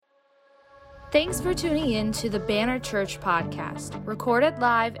Thanks for tuning in to the Banner Church podcast, recorded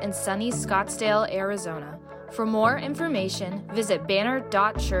live in sunny Scottsdale, Arizona. For more information, visit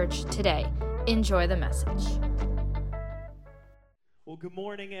banner.church today. Enjoy the message. Well, good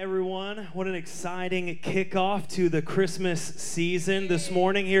morning, everyone. What an exciting kickoff to the Christmas season this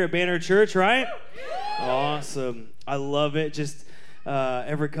morning here at Banner Church, right? Awesome. I love it. Just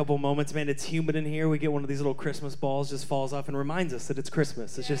every couple moments, man, it's humid in here. We get one of these little Christmas balls, just falls off and reminds us that it's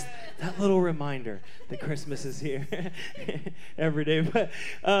Christmas. It's just that little reminder that Christmas is here every day. But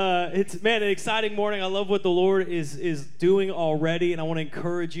it's, man, an exciting morning. I love what the Lord is doing already, and I want to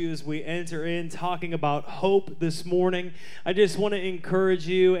encourage you as we enter in talking about hope this morning. I just want to encourage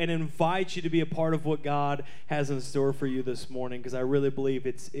you and invite you to be a part of what God has in store for you this morning, because I really believe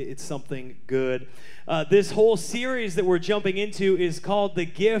it's something good. This whole series that we're jumping into is called The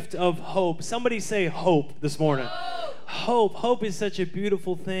Gift of Hope. Somebody say hope this morning. Hope. Hope is such a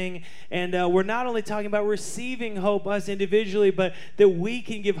beautiful thing. And we're not only talking about receiving hope us individually, but that we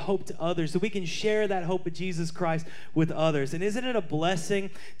can give hope to others, that we can share that hope of Jesus Christ with others. And isn't it a blessing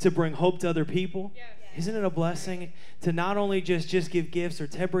to bring hope to other people? Yeah. Isn't it a blessing to not only just give gifts or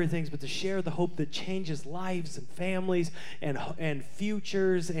temporary things, but to share the hope that changes lives and families and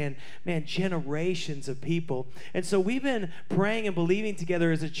futures and, man, generations of people. And so we've been praying and believing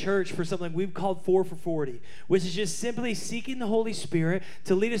together as a church for something we've called 4 for 40, which is just simply seeking the Holy Spirit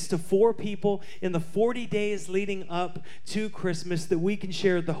to lead us to 4 people in the 40 days leading up to Christmas that we can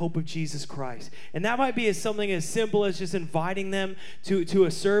share the hope of Jesus Christ. And that might be something as simple as just inviting them to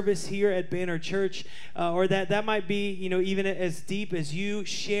a service here at Banner Church. Or that might be, even as deep as you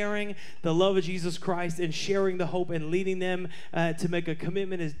sharing the love of Jesus Christ and sharing the hope and leading them to make a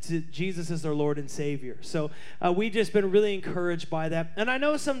commitment to Jesus as their Lord and Savior. So we've just been really encouraged by that. And I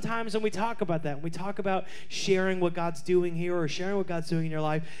know sometimes when we talk about that, when we talk about sharing what God's doing here or sharing what God's doing in your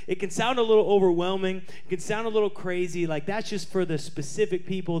life, it can sound a little overwhelming. It can sound a little crazy. Like that's just for the specific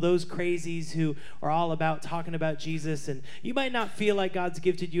people, those crazies who are all about talking about Jesus. And you might not feel like God's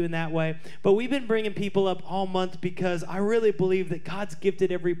gifted you in that way. But we've been bringing people up all month because I really believe that God's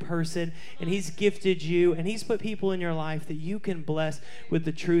gifted every person and He's gifted you and He's put people in your life that you can bless with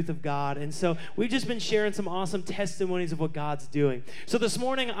the truth of God. And so we've just been sharing some awesome testimonies of what God's doing. So this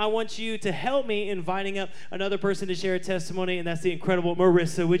morning I want you to help me inviting up another person to share a testimony, and that's the incredible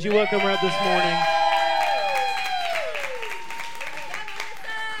Marissa. Would you welcome her up this morning?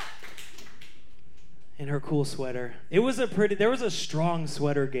 In her cool sweater. There was a strong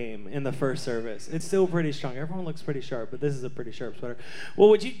sweater game in the first service. It's still pretty strong. Everyone looks pretty sharp, but this is a pretty sharp sweater. Well,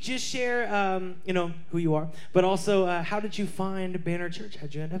 would you just share, who you are, but also how did you find Banner Church?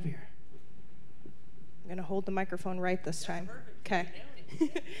 How'd you end up here? I'm going to hold the microphone right this time. Okay.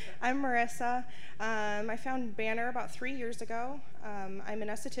 I'm Marissa. I found Banner about 3 years ago. I'm an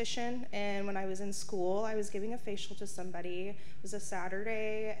esthetician, and when I was in school, I was giving a facial to somebody. It was a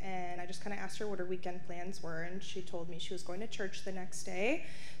Saturday, and I just kind of asked her what her weekend plans were, and she told me she was going to church the next day.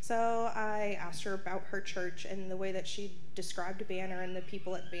 So I asked her about her church, and the way that she described Banner and the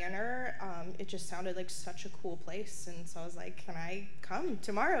people at Banner, it just sounded like such a cool place. And so I was like, can I come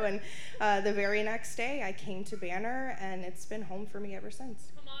tomorrow? And the very next day, I came to Banner, and it's been home for me ever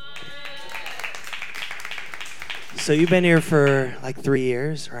since. Come on. So you've been here for like 3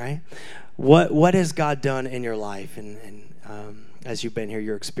 years, right? What has God done in your life and as you've been here,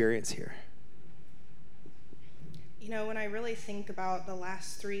 your experience here? When I really think about the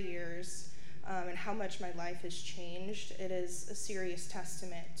last 3 years and how much my life has changed, it is a serious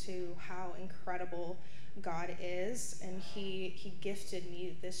testament to how incredible God is. And He gifted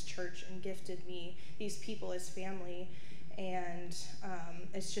me this church and gifted me these people as family. And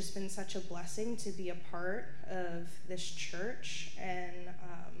it's just been such a blessing to be a part of this church. And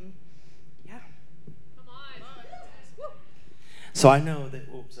yeah. Come on. So I know that,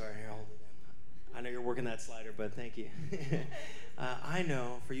 sorry, here, hold it down. I know you're working that slider, but thank you. I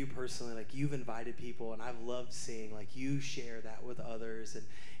know for you personally, like you've invited people, and I've loved seeing like you share that with others,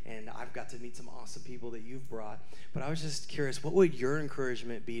 and I've got to meet some awesome people that you've brought. But I was just curious, what would your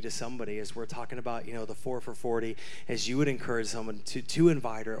encouragement be to somebody as we're talking about, the 4 for 40, as you would encourage someone to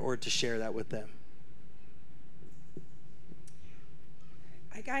invite or to share that with them?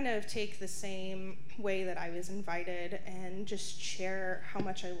 I kind of take the same way that I was invited and just share how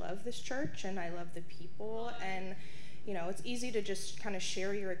much I love this church and I love the people. And it's easy to just kind of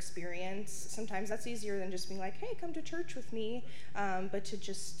share your experience. Sometimes that's easier than just being like, hey, come to church with me. But to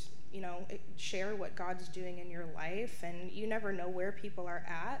just, share what God's doing in your life. And you never know where people are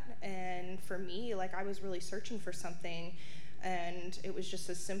at. And for me, like I was really searching for something. And it was just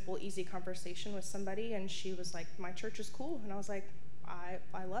a simple, easy conversation with somebody. And she was like, my church is cool. And I was like,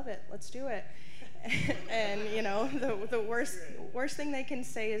 I love it. Let's do it. And, you know, the worst thing they can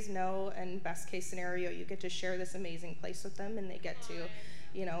say is no, and best case scenario, you get to share this amazing place with them, and they get to,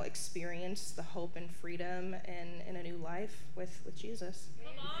 you know, experience the hope and freedom in a new life with Jesus.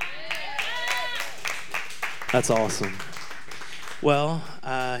 That's awesome. Well,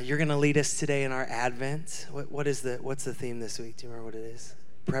 you're going to lead us today in our Advent. What's the theme this week? Do you remember what it is?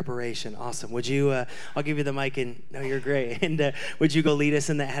 Preparation. Awesome. Would you, I'll give you the mic, and no, you're great. And would you go lead us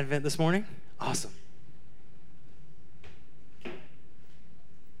in the Advent this morning? Awesome.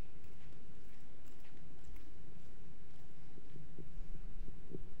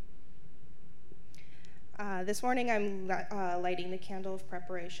 This morning I'm lighting the candle of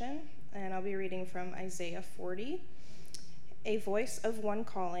preparation, and I'll be reading from Isaiah 40. A voice of one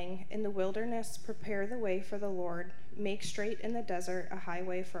calling, in the wilderness, prepare the way for the Lord. Make straight in the desert a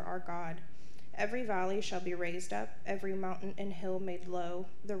highway for our God. Every valley shall be raised up, every mountain and hill made low.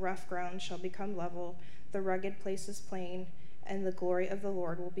 The rough ground shall become level, the rugged places plain, and the glory of the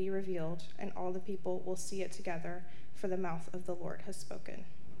Lord will be revealed, and all the people will see it together, for the mouth of the Lord has spoken.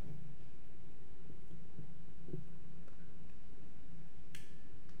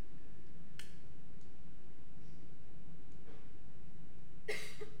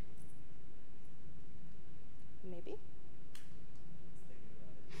 Maybe.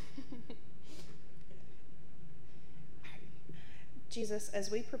 Jesus, as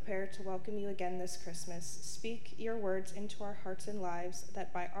we prepare to welcome you again this Christmas, speak your words into our hearts and lives,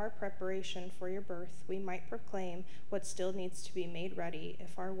 that by our preparation for your birth, we might proclaim what still needs to be made ready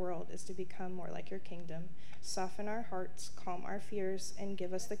if our world is to become more like your kingdom. Soften our hearts, calm our fears, and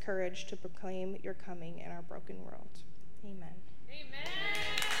give us the courage to proclaim your coming in our broken world. Amen. Amen.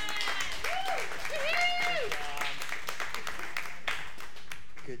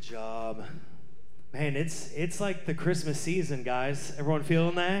 Good job. Man, it's like the Christmas season, guys. Everyone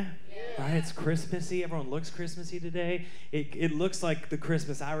feeling that? Yeah. Right? It's Christmassy. Everyone looks Christmassy today. It looks like the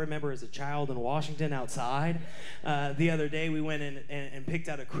Christmas I remember as a child in Washington outside. The other day, we went in and picked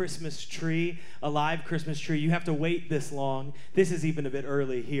out a Christmas tree, a live Christmas tree. You have to wait this long. This is even a bit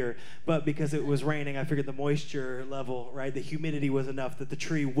early here, but because it was raining, I figured the moisture level, right, the humidity was enough that the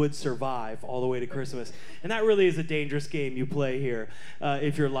tree would survive all the way to Christmas. And that really is a dangerous game you play here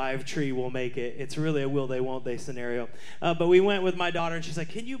if your live tree will make it. It's really a will they, won't they scenario. But we went with my daughter, and she's like,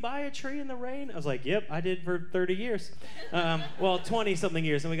 can you buy a tree in the rain? I was like, yep, I did for 30 years. Well, 20-something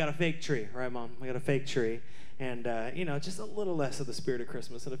years, and we got a fake tree, right, Mom? We got a fake tree. And, you know, just a little less of the spirit of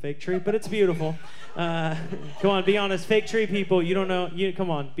Christmas than a fake tree, but it's beautiful. Come on, be honest. Fake tree people, you don't know.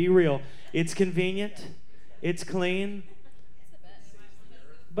 Come on, be real. It's convenient. It's clean.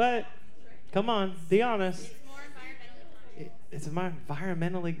 But, come on, be honest. It's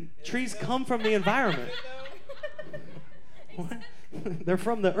environmentally. Trees come from the environment. What? They're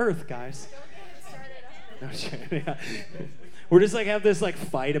from the earth, guys. No, yeah. We're just like have this like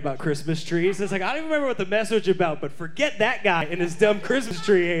fight about Christmas trees. It's like, I don't even remember what the message about, but forget that guy and his dumb Christmas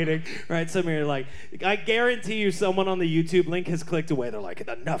tree hating, right? Some of you are like, I guarantee you someone on the YouTube link has clicked away. They're like,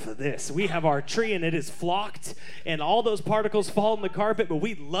 enough of this. We have our tree and it is flocked and all those particles fall on the carpet, but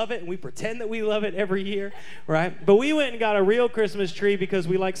we love it and we pretend that we love it every year, right? But we went and got a real Christmas tree because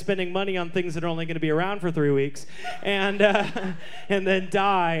we like spending money on things that are only going to be around for 3 weeks and then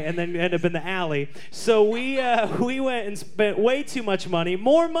die and then end up in the alley. So we went and spent way too much money,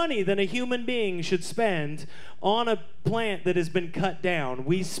 more money than a human being should spend on a plant that has been cut down.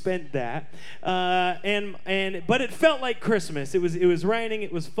 We spent that, but it felt like Christmas. It was raining.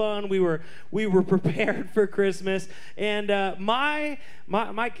 It was fun. We were prepared for Christmas, and my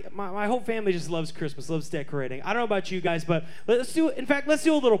whole family just loves Christmas, loves decorating. I don't know about you guys, but let's do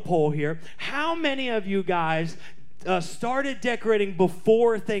a little poll here. How many of you guys started decorating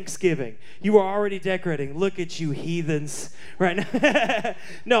before Thanksgiving? You were already decorating. Look at you heathens right now.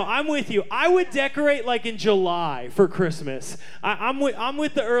 No, I'm with you. I would decorate like in July for Christmas. I'm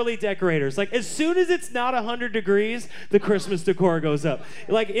with the early decorators. Like as soon as it's not 100 degrees, the Christmas decor goes up.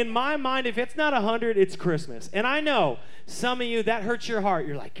 Like in my mind, if it's not 100, it's Christmas. And I know some of you, that hurts your heart.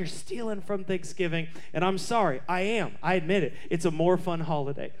 You're like, you're stealing from Thanksgiving. And I'm sorry. I am. I admit it. It's a more fun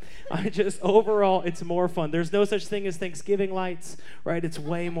holiday. Overall, it's more fun. There's no such thing as Thanksgiving lights, right? It's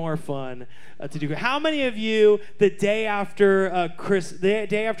way more fun to do. How many of you, the day after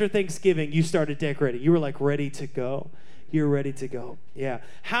Thanksgiving, you started decorating? You were like ready to go. You're ready to go. Yeah.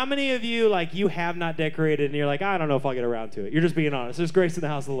 How many of you, like, you have not decorated and you're like, I don't know if I'll get around to it? You're just being honest. There's grace in the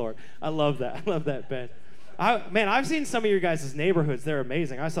house of the Lord. I love that. I love that, Ben. I've seen some of your guys' neighborhoods. They're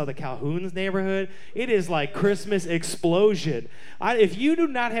amazing. I saw the Calhoun's neighborhood. It is like Christmas explosion. If you do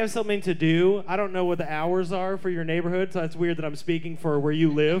not have something to do, I don't know what the hours are for your neighborhood, so it's weird that I'm speaking for where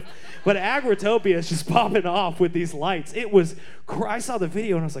you live. But Agritopia is just popping off with these lights. I saw the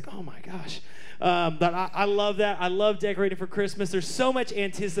video and I was like, oh my gosh. But I love that. I love decorating for Christmas. There's so much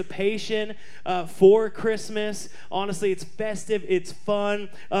anticipation for Christmas. Honestly, it's festive. It's fun.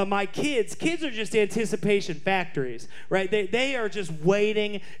 My kids are just anticipation factories, right? They are just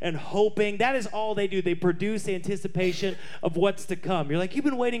waiting and hoping. That is all they do. They produce anticipation of what's to come. You're like, you've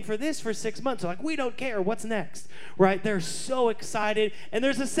been waiting for this for 6 months. They're like, we don't care. What's next, right? They're so excited. And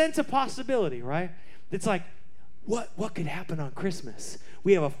there's a sense of possibility, right? It's like, what could happen on Christmas?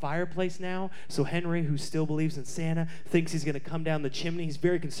 We have a fireplace now, so Henry, who still believes in Santa, thinks he's going to come down the chimney. He's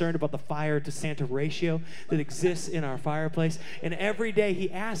very concerned about the fire to Santa ratio that exists in our fireplace. And every day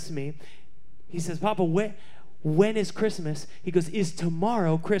he asks me, he says, Papa, when is Christmas? He goes, is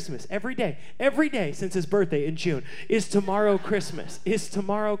tomorrow Christmas? Every day since his birthday in June. Is tomorrow Christmas? Is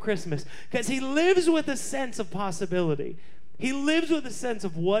tomorrow Christmas? Because he lives with a sense of possibility. He lives with a sense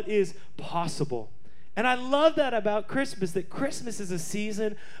of what is possible. And I love that about Christmas, that Christmas is a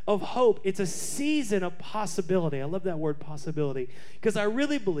season of hope. It's a season of possibility. I love that word, possibility, because I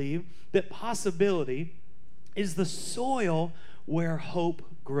really believe that possibility is the soil where hope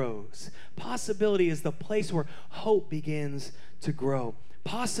grows. Possibility is the place where hope begins to grow.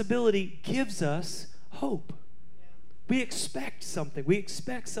 Possibility gives us hope. We expect something. We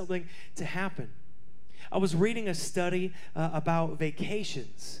expect something to happen. I was reading a study about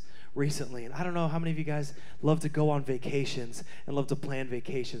vacations recently, and I don't know how many of you guys love to go on vacations and love to plan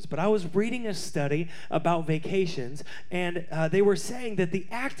vacations, but I was reading a study about vacations, and they were saying that the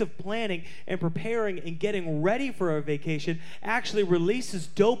act of planning and preparing and getting ready for a vacation actually releases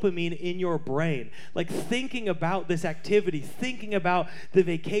dopamine in your brain. Like thinking about this activity, thinking about the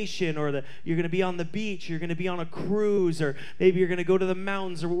vacation, or you're going to be on the beach, you're going to be on a cruise, or maybe you're going to go to the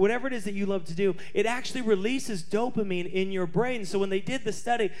mountains, or whatever it is that you love to do, it actually releases dopamine in your brain. So when they did the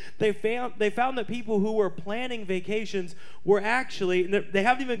study, they found that people who were planning vacations were actually, they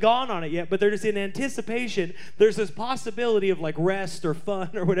haven't even gone on it yet, but they're just in anticipation. There's this possibility of like rest or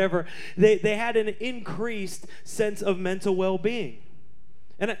fun or whatever. They had an increased sense of mental well-being.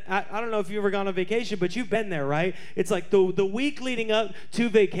 And I don't know if you've ever gone on vacation, but you've been there, right? It's like the week leading up to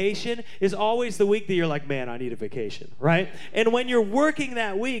vacation is always the week that you're like, man, I need a vacation, right? And when you're working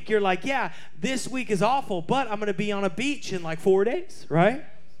that week, you're like, yeah, this week is awful, but I'm going to be on a beach in like 4 days, right?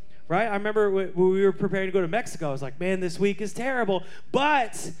 Right? I remember when we were preparing to go to Mexico, I was like, man, this week is terrible,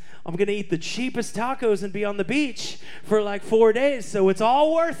 but I'm going to eat the cheapest tacos and be on the beach for like 4 days, so it's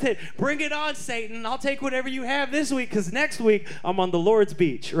all worth it. Bring it on, Satan. I'll take whatever you have this week, because next week I'm on the Lord's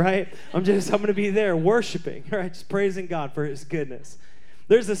beach, right? I'm going to be there worshiping, right? Just praising God for his goodness.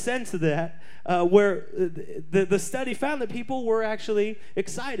 There's a sense of that where the study found that people were actually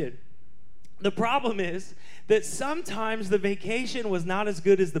excited. The problem is that sometimes the vacation was not as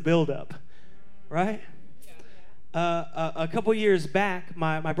good as the buildup, right? A couple years back,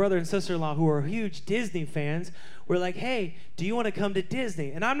 my brother and sister-in-law, who are huge Disney fans, were like, hey, do you want to come to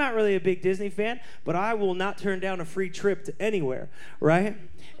Disney? And I'm not really a big Disney fan, but I will not turn down a free trip to anywhere, right?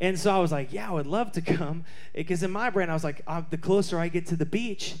 And so I was like, yeah, I would love to come, because in my brain, I was like, the closer I get to the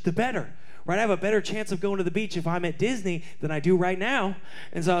beach, the better. Right, I have a better chance of going to the beach if I'm at Disney than I do right now.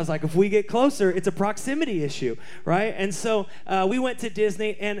 And so I was like, if we get closer, it's a proximity issue, right? And so we went to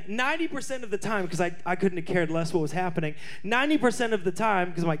Disney, and 90% of the time, because I couldn't have cared less what was happening, 90% of the time,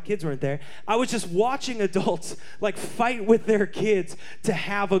 because my kids weren't there, I was just watching adults like fight with their kids to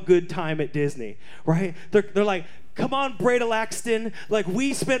have a good time at Disney, right? They're like, come on, Breda Laxton, like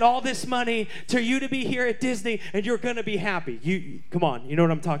we spent all this money to you to be here at Disney, and you're going to be happy. You come on, you know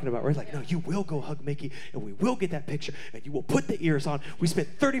what I'm talking about, right? Like, no, you will go hug Mickey, and we will get that picture, and you will put the ears on. We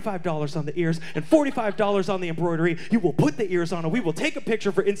spent $35 on the ears and $45 on the embroidery. You will put the ears on, and we will take a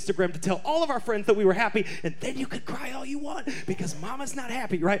picture for Instagram to tell all of our friends that we were happy, and then you could cry all you want because mama's not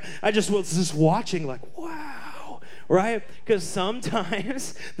happy, right? I just was just watching like, wow, right? Because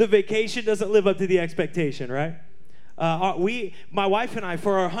sometimes the vacation doesn't live up to the expectation, right? My wife and I,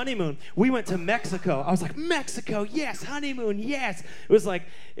 for our honeymoon, we went to Mexico. I was like, Mexico, yes, honeymoon, yes. It was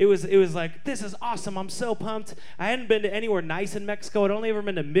like, this is awesome. I'm so pumped. I hadn't been to anywhere nice in Mexico. I'd only ever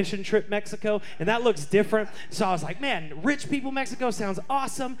been to Mission Trip Mexico, and that looks different. So I was like, man, rich people Mexico sounds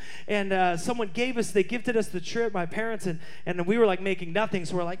awesome. And they gifted us the trip, my parents, and we were like making nothing.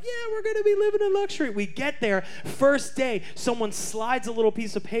 So we're like, yeah, we're going to be living in luxury. We get there, first day, someone slides a little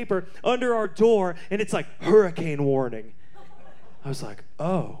piece of paper under our door, and it's like, hurricane warning. I was like,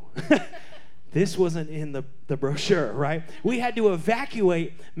 oh. This wasn't in the brochure, right? We had to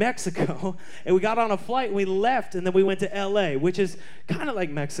evacuate Mexico, and we got on a flight, and we left, and then we went to LA, which is kind of like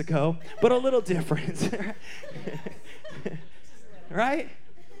Mexico, but a little different, right?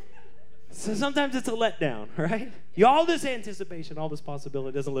 So sometimes it's a letdown, right? All this anticipation, all this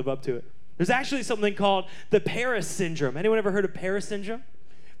possibility doesn't live up to it. There's actually something called the Paris syndrome. Anyone ever heard of Paris syndrome?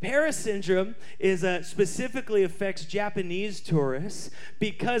 Paris syndrome is specifically affects Japanese tourists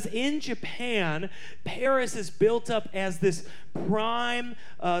because in Japan, Paris is built up as this prime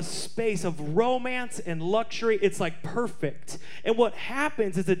space of romance and luxury. It's like perfect. And what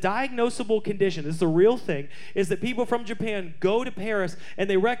happens is a diagnosable condition, this is a real thing, is that people from Japan go to Paris and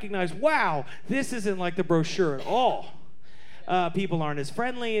they recognize, wow, this isn't like the brochure at all. People aren't as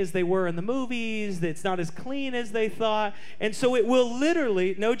friendly as they were in the movies. It's not as clean as they thought. And so it will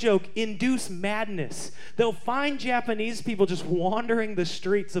literally, no joke, induce madness. They'll find Japanese people just wandering the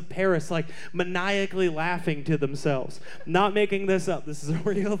streets of Paris, like maniacally laughing to themselves. Not making this up. This is a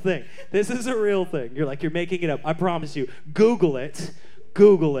real thing. This is a real thing. You're making it up. I promise you. Google it.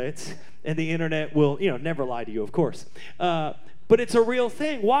 And the internet will, never lie to you, of course. But it's a real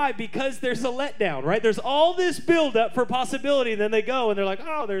thing. Why? Because there's a letdown, right? There's all this buildup for possibility, and then they go, and they're like,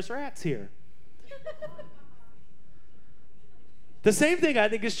 oh, there's rats here. The same thing, I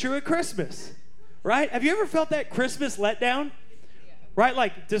think, is true at Christmas, right? Have you ever felt that Christmas letdown? Right?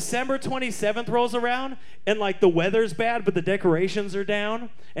 Like December 27th rolls around, and like the weather's bad, but the decorations are down,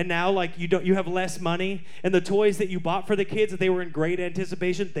 and now like you have less money, and the toys that you bought for the kids that they were in great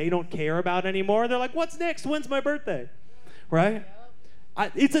anticipation, they don't care about anymore. They're like, what's next? When's my birthday? Right?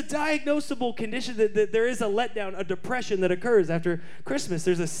 It's a diagnosable condition that there is a letdown, a depression that occurs after Christmas.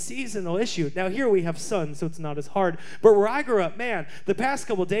 There's a seasonal issue. Now, here we have sun, so it's not as hard. But where I grew up, man, the past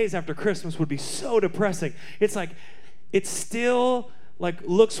couple days after Christmas would be so depressing. It's like, it still like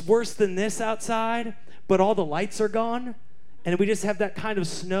looks worse than this outside, but all the lights are gone. And we just have that kind of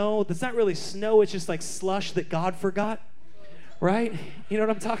snow. That's not really snow. It's just like slush that God forgot. Right? You know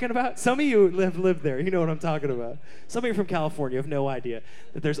what I'm talking about? Some of you live there. You know what I'm talking about. Some of you from California have no idea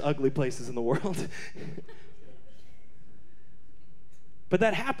that there's ugly places in the world. But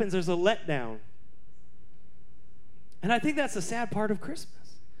that happens. There's a letdown. And I think that's the sad part of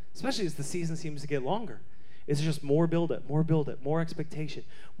Christmas, especially as the season seems to get longer. It's just more buildup, more expectation,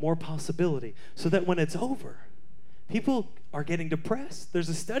 more possibility, so that when it's over, people are getting depressed. There's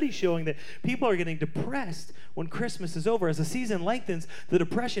a study showing that people are getting depressed when Christmas is over. As the season lengthens, the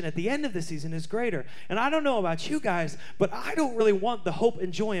depression at the end of the season is greater. And I don't know about you guys, but I don't really want the hope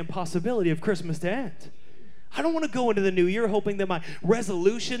and joy and possibility of Christmas to end. I don't want to go into the new year hoping that my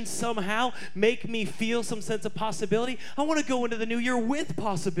resolutions somehow make me feel some sense of possibility. I want to go into the new year with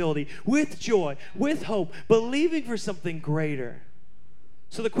possibility, with joy, with hope, believing for something greater.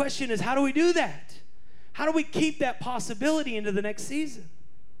 So the question is, how do we do that? How do we keep that possibility into the next season?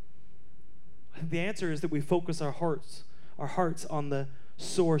 I think the answer is that we focus our hearts on the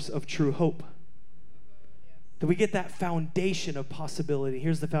source of true hope. That we get that foundation of possibility.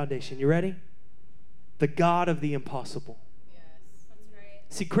 Here's the foundation. You ready? The God of the impossible. Yes, that's right.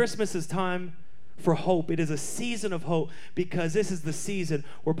 See, Christmas is time for hope. It is a season of hope because this is the season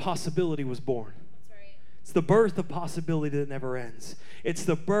where possibility was born. It's the birth of possibility that never ends. It's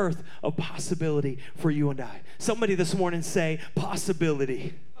the birth of possibility for you and I. Somebody this morning say,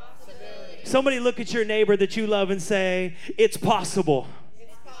 possibility. Possibility. Somebody look at your neighbor that you love and say, it's possible.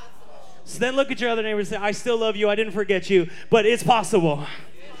 It's possible. So then look at your other neighbor and say, I still love you, I didn't forget you, but it's possible.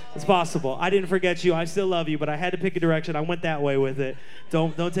 It's possible. I didn't forget you. I still love you, but I had to pick a direction. I went that way with it.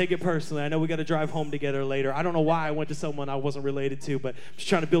 Don't take it personally. I know we got to drive home together later. I don't know why I went to someone I wasn't related to, but I'm just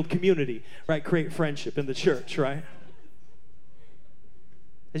trying to build community, right? Create friendship in the church, right?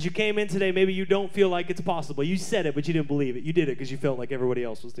 As you came in today, maybe you don't feel like it's possible. You said it, but you didn't believe it. You did it because you felt like everybody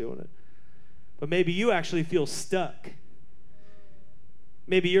else was doing it. But maybe you actually feel stuck.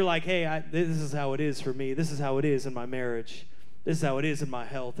 Maybe you're like, hey, this is how it is for me. This is how it is in my marriage. This is how it is in my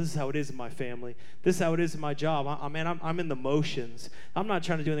health. This is how it is in my family. This is how it is in my job. I'm in the motions. I'm not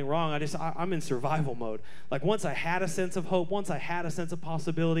trying to do anything wrong. I'm in survival mode. Like once I had a sense of hope, once I had a sense of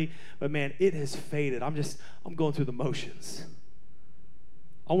possibility, but man, it has faded. I'm going through the motions.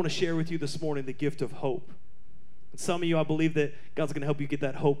 I want to share with you this morning the gift of hope. And some of you, I believe that God's going to help you get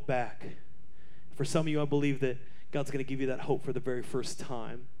that hope back. For some of you, I believe that God's going to give you that hope for the very first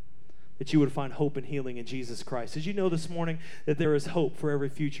time. That you would find hope and healing in Jesus Christ. Did you know this morning that there is hope for every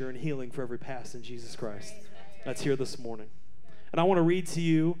future and healing for every past in Jesus Christ? Let's hear this morning. And I want to read to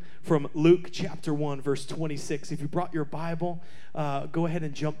you from Luke chapter 1, verse 26. If you brought your Bible, go ahead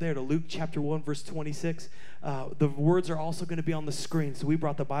and jump there to Luke chapter 1, verse 26. The words are also going to be on the screen, so we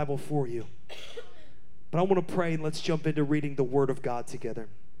brought the Bible for you. But I want to pray, and let's jump into reading the Word of God together.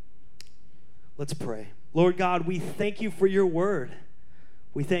 Let's pray. Lord God, we thank you for your Word.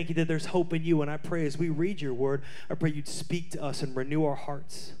 We thank you that there's hope in you, and I pray as we read your Word, I pray you'd speak to us and renew our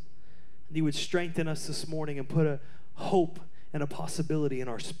hearts. And you would strengthen us this morning and put a hope and a possibility in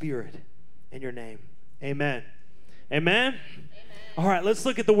our spirit. In your name, amen. Amen? All right, let's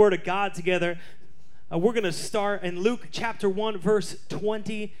look at the Word of God together. We're going to start in Luke chapter 1, verse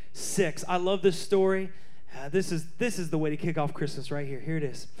 26. I love this story. This is the way to kick off Christmas right here. Here it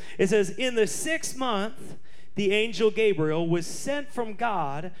is. It says, in the 6th month, the angel Gabriel was sent from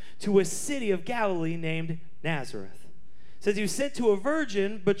God to a city of Galilee named Nazareth. It says he was sent to a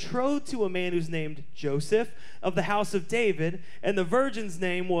virgin betrothed to a man who's named Joseph of the house of David, and the virgin's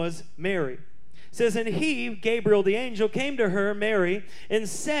name was Mary. It says, and he, Gabriel the angel, came to her, Mary, and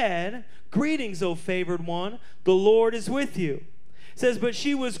said, greetings, O favored one, the Lord is with you. It says, but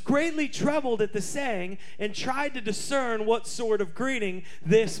she was greatly troubled at the saying and tried to discern what sort of greeting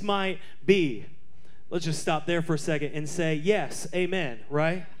this might be. Let's just stop there for a second and say, yes, amen,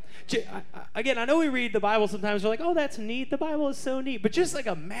 right? Again, I know we read the Bible sometimes, we're like, oh, that's neat. The Bible is so neat. But just like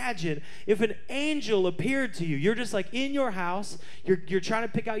imagine if an angel appeared to you. You're just like in your house. You're trying to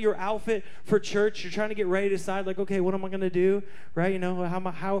pick out your outfit for church. You're trying to get ready to decide like, okay, what am I going to do? Right? You know,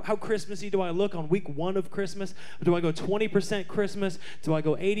 how Christmassy do I look on week 1 of Christmas? Do I go 20% Christmas? Do I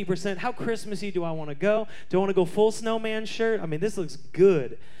go 80%? How Christmassy do I want to go? Do I want to go full snowman shirt? I mean, this looks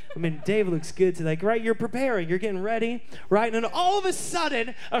good. I mean, Dave looks good to like, right? You're preparing, you're getting ready, right? And all of a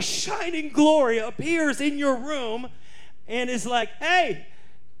sudden, a shining glory appears in your room and is like, hey,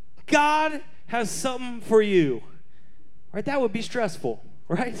 God has something for you, right? That would be stressful,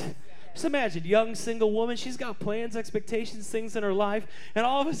 right? Just imagine, young single woman, she's got plans, expectations, things in her life, and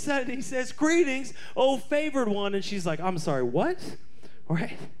all of a sudden he says, greetings, oh favored one, and she's like, I'm sorry, what?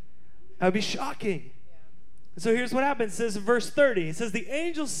 Right? That would be shocking. So here's what happens. It says in verse 30, it says, the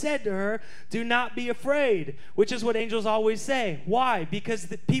angel said to her, do not be afraid, which is what angels always say. Why? Because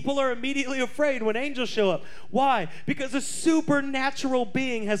the people are immediately afraid when angels show up. Why? Because a supernatural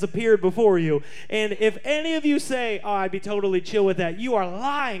being has appeared before you. And if any of you say, oh, I'd be totally chill with that, you are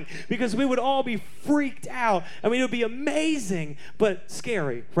lying, because we would all be freaked out. I mean, it would be amazing, but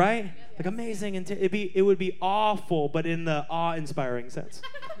scary, right? Like amazing, and it would be awful, but in the awe-inspiring sense.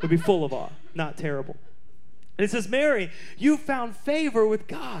 It would be full of awe, not terrible. And it says, Mary, you found favor with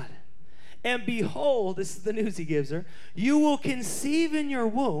God. And behold, this is the news he gives her, you will conceive in your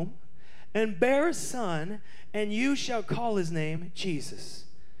womb and bear a son, and you shall call his name Jesus.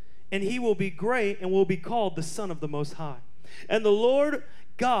 And he will be great and will be called the Son of the Most High. And the Lord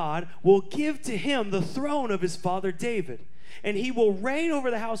God will give to him the throne of his father David. And he will reign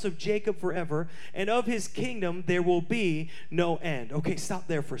over the house of Jacob forever, and of his kingdom there will be no end. Okay, stop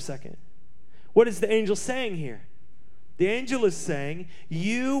there for a second. What is the angel saying here? The angel is saying,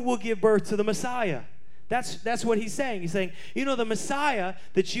 you will give birth to the Messiah. That's what he's saying. He's saying, you know, the Messiah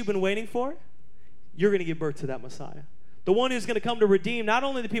that you've been waiting for, you're going to give birth to that Messiah. The one who's going to come to redeem not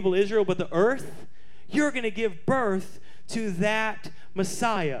only the people of Israel, but the earth. You're going to give birth to that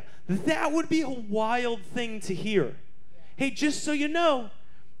Messiah. That would be a wild thing to hear. Hey, just so you know,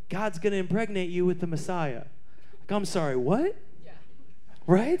 God's going to impregnate you with the Messiah. Like, I'm sorry, what? Yeah.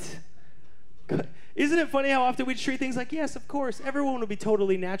 Right? Isn't it funny how often we treat things like, yes, of course, everyone would be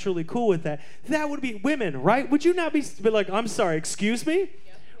totally naturally cool with that. That would be women, right? Would you not be like, I'm sorry, excuse me?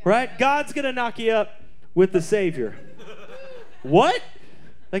 Yep. Right? God's going to knock you up with the Savior. What?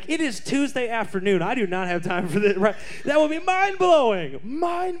 Like, it is Tuesday afternoon. I do not have time for this, right? That would be mind-blowing.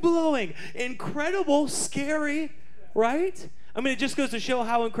 Mind-blowing. Incredible, scary, right? I mean, it just goes to show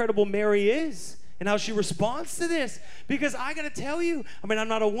how incredible Mary is. And how she responds to this. Because I got to tell you, I mean, I'm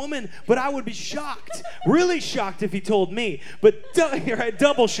not a woman, but I would be shocked. Really shocked if he told me. But right,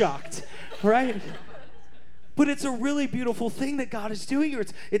 double shocked, right? But it's a really beautiful thing that God is doing here.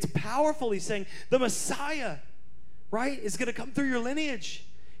 It's powerful. He's saying the Messiah, right, is going to come through your lineage.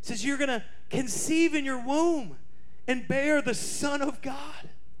 He says you're going to conceive in your womb and bear the Son of God.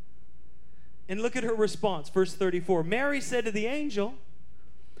 And look at her response, verse 34. Mary said to the angel,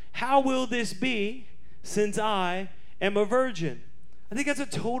 how will this be since I am a virgin? I think that's a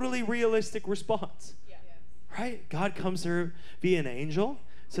totally realistic response. Yeah. Right? God comes to her via an angel,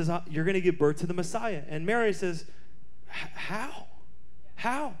 says, you're going to give birth to the Messiah. And Mary says, how?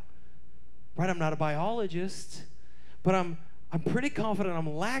 How? Right? I'm not a biologist, but I'm I'm pretty confident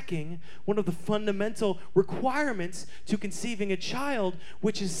I'm lacking one of the fundamental requirements to conceiving a child,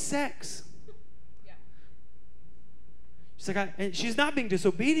 which is sex. Yeah. She's like, and she's not being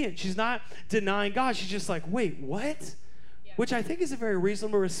disobedient. She's not denying God. She's just like, wait, what? Yeah. Which I think is a very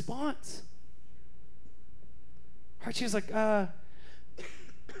reasonable response. Right? She's like, God,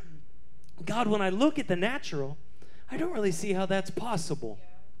 when I look at the natural, I don't really see how that's possible. Yeah.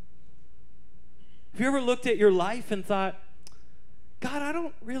 Have you ever looked at your life and thought, God, I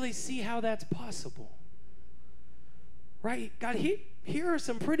don't really see how that's possible? Right? God, here are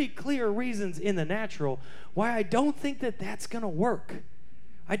some pretty clear reasons in the natural why I don't think that that's going to work.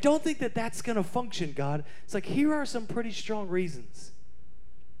 I don't think that that's going to function, God. It's like, here are some pretty strong reasons.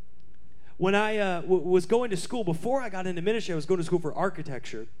 When I was going to school, before I got into ministry, I was going to school for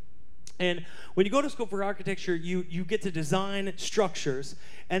architecture. And when you go to school for architecture, you get to design structures.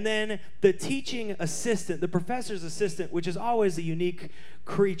 And then the teaching assistant, the professor's assistant, which is always a unique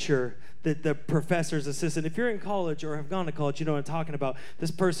creature, that the professor's assistant. If you're in college or have gone to college, you know what I'm talking about. This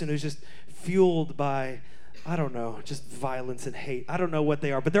person who's just fueled by, I don't know, just violence and hate. I don't know what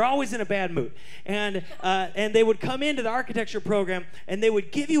they are, but they're always in a bad mood. And they would come into the architecture program, and they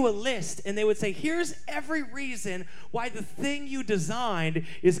would give you a list, and they would say, here's every reason why the thing you designed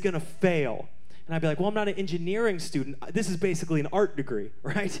is going to fail. And I'd be like, well, I'm not an engineering student. This is basically an art degree,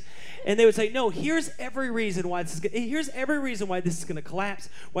 right? And they would say, no, here's every reason why this is going to collapse,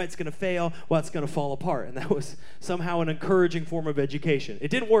 why it's going to fail, why it's going to fall apart. And that was somehow an encouraging form of education.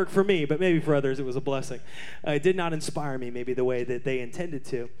 It didn't work for me, but maybe for others it was a blessing. It did not inspire me maybe the way that they intended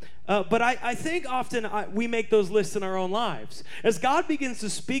to. But I think often we make those lists in our own lives. As God begins to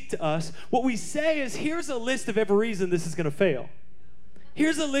speak to us, what we say is, here's a list of every reason this is going to fail.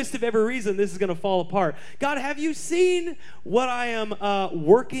 Here's a list of every reason this is going to fall apart. God, have you seen what I am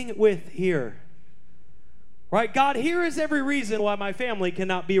working with here? Right? God, here is every reason why my family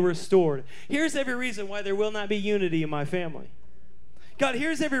cannot be restored. Here's every reason why there will not be unity in my family. God,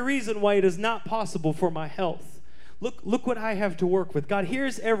 here's every reason why it is not possible for my health. Look what I have to work with. God,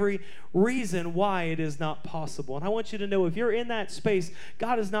 here's every reason why it is not possible. And I want you to know, if you're in that space,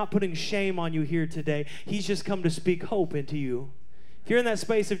 God is not putting shame on you here today. He's just come to speak hope into you. If you're in that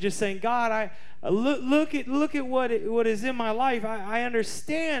space of just saying, God, look at what is in my life. I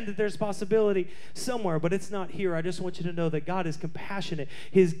understand that there's possibility somewhere, but it's not here. I just want you to know that God is compassionate.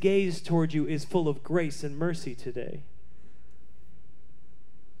 His gaze toward you is full of grace and mercy today.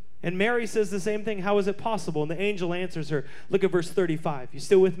 And Mary says the same thing. How is it possible? And the angel answers her. Look at verse 35. You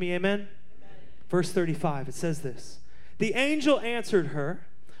still with me? Amen? Verse 35, it says this. The angel answered her,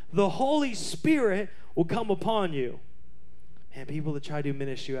 the Holy Spirit will come upon you. And people that try to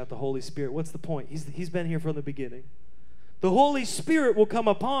ministry without the Holy Spirit, what's the point? He's been here from the beginning. The Holy Spirit will come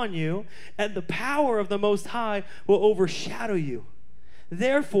upon you, and the power of the Most High will overshadow you.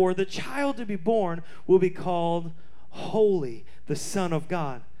 Therefore, the child to be born will be called Holy, the Son of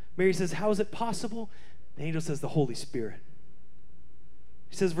God. Mary says, how is it possible? The angel says, the Holy Spirit.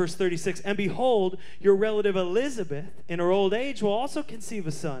 He says, verse 36, and behold, your relative Elizabeth, in her old age, will also conceive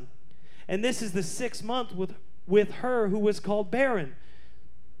a son. And this is the 6th month with her who was called barren.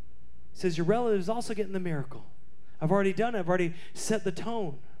 He says, your relative is also getting the miracle. I've already done it. I've already set the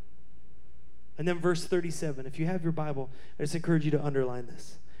tone. And then verse 37, if you have your Bible, I just encourage you to underline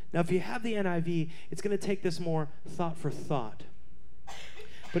this. Now, if you have the NIV, it's going to take this more thought for thought.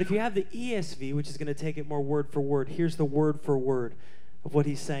 But if you have the ESV, which is going to take it more word for word, here's the word for word of what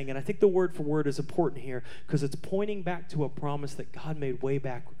he's saying. And I think the word for word is important here because it's pointing back to a promise that God made way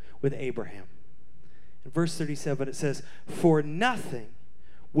back with Abraham. In verse 37, it says, for nothing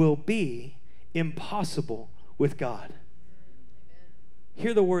will be impossible with God. Amen.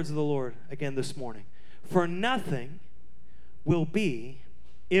 Hear the words of the Lord again this morning. For nothing will be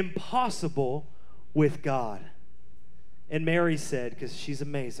impossible with God. And Mary said, because she's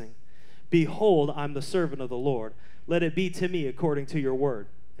amazing, behold, I'm the servant of the Lord. Let it be to me according to your word.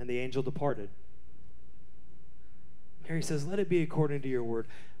 And the angel departed. Mary says, let it be according to your word.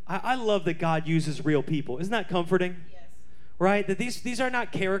 I love that God uses real people. Isn't that comforting? Yes. Right? That these are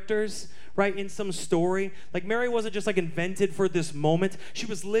not characters, right, in some story. Like Mary wasn't just like invented for this moment. She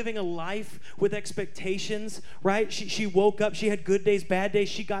was living a life with expectations, right? She woke up. She had good days, bad days.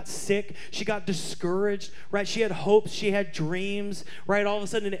 She got sick. She got discouraged, right? She had hopes. She had dreams, right? All of a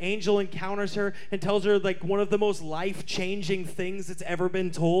sudden an angel encounters her and tells her like one of the most life-changing things that's ever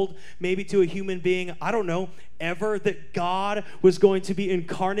been told, maybe to a human being, I don't know, ever, that God was going to be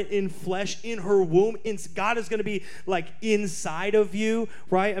incarnate in flesh in her womb. God is going to be like inside of you,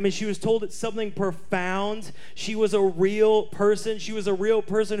 right? I mean, she was told it's something profound. She was a real person. She was a real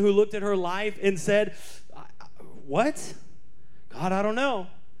person who looked at her life and said, what? God, I don't know.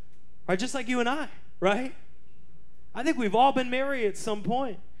 Right? Just like you and I, right? I think we've all been married at some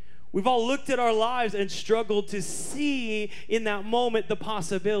point. We've all looked at our lives and struggled to see in that moment the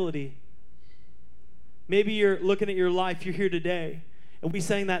possibility. Maybe you're looking at your life, you're here today, and we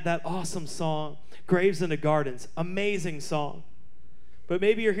sang that awesome song, Graves into Gardens, amazing song. But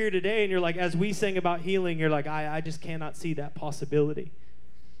maybe you're here today and you're like, as we sang about healing, you're like, I just cannot see that possibility.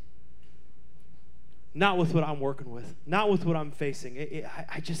 Not with what I'm working with, not with what I'm facing.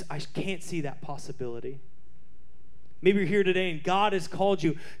 I can't see that possibility. Maybe you're here today and God has called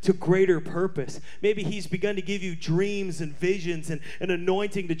you to greater purpose. Maybe he's begun to give you dreams and visions and an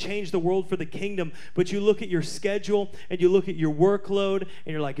anointing to change the world for the kingdom. But you look at your schedule and you look at your workload and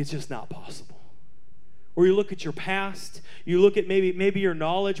you're like, it's just not possible. Or you look at your past, you look at maybe your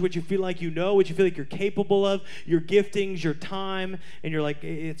knowledge, what you feel like you know, what you feel like you're capable of, your giftings, your time, and you're like,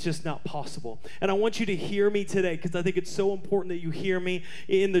 it's just not possible. And I want you to hear me today because I think it's so important that you hear me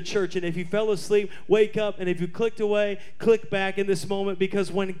in the church. And if you fell asleep, wake up. And if you clicked away, click back in this moment, because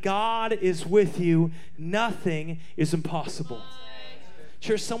when God is with you, nothing is impossible.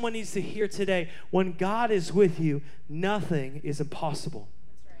 Sure, someone needs to hear today, when God is with you, nothing is impossible.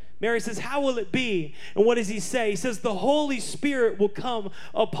 Mary says, how will it be? And what does he say? He says, the Holy Spirit will come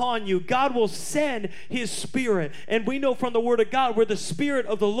upon you. God will send his Spirit. And we know from the Word of God, where the Spirit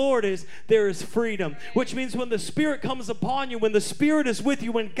of the Lord is, there is freedom. Which means when the Spirit comes upon you, when the Spirit is with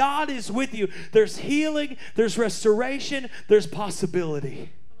you, when God is with you, there's healing, there's restoration, there's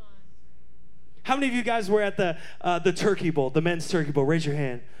possibility. How many of you guys were at the Turkey Bowl, the men's Turkey Bowl? Raise your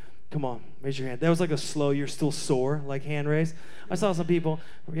hand. Come on, raise your hand. That was like a slow, you're still sore, like hand raise. I saw some people,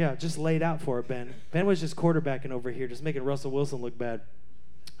 just laid out for it, Ben. Ben was just quarterbacking over here, just making Russell Wilson look bad.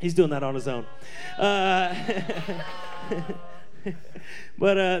 He's doing that on his own.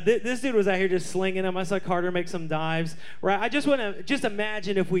 But this dude was out here just slinging them. I saw Carter make some dives. Right? I just want to just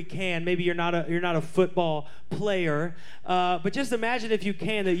imagine, if we can. Maybe you're not a football player, but just imagine, if you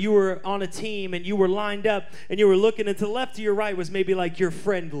can, that you were on a team and you were lined up and you were looking, and to the left to your right was maybe like your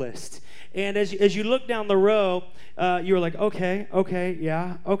friend list. And as you look down the row, you were like, okay,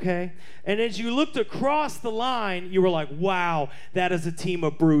 yeah, okay. And as you looked across the line, you were like, wow, that is a team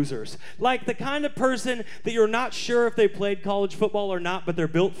of bruisers. Like the kind of person that you're not sure if they played college football or not, but they're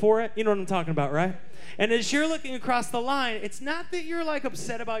built for it. You know what I'm talking about, right? And as you're looking across the line, it's not that you're like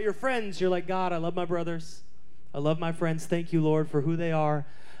upset about your friends. You're like, God, I love my brothers. I love my friends. Thank you, Lord, for who they are.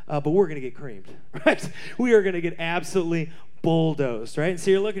 But we're going to get creamed, right? We are going to get absolutely bulldozed, right? And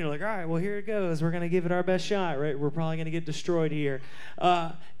so you're looking, you're like, all right, well, here it goes. We're going to give it our best shot, right? We're probably going to get destroyed here.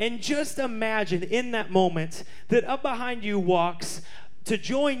 And just imagine in that moment that up behind you walks, to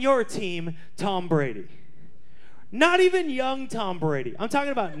join your team, Tom Brady. Not even young Tom Brady. I'm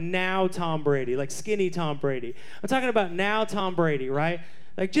talking about now Tom Brady, like skinny Tom Brady. I'm talking about now Tom Brady, right?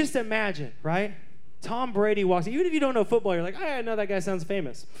 Like just imagine, right? Tom Brady walks, even if you don't know football, you're like, oh, I know that guy sounds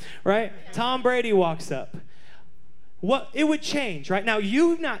famous, right? Tom Brady walks up. What it would change, right? Now,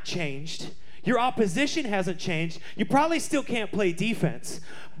 you've not changed. Your opposition hasn't changed. You probably still can't play defense.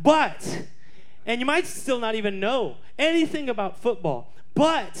 And you might still not even know anything about football.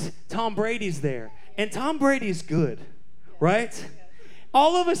 But Tom Brady's there. And Tom Brady's good, right?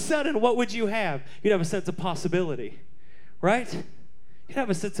 All of a sudden, what would you have? You'd have a sense of possibility, right? You'd have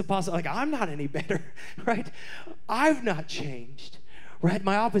a sense of possibility. Like, I'm not any better, right? I've not changed, right?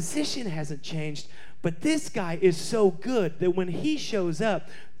 My opposition hasn't changed. But this guy is so good that when he shows up,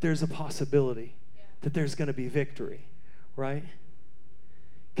 there's a possibility that there's going to be victory, right?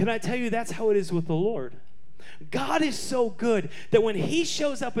 Can I tell you, that's how it is with the Lord. God is so good that when he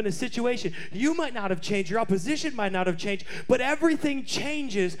shows up in a situation, you might not have changed, your opposition might not have changed, but everything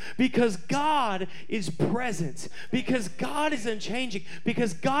changes because God is present, because God is unchanging,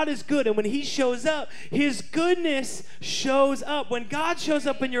 because God is good. And when he shows up, his goodness shows up. When God shows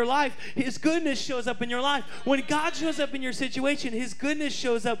up in your life, his goodness shows up in your life. When God shows up in your situation, his goodness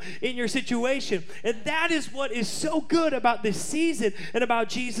shows up in your situation. And that is what is so good about this season and about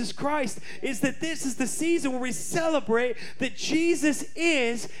Jesus Christ, is that this is the season where we celebrate that Jesus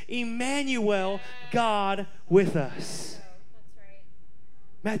is Emmanuel, God with us. That's right.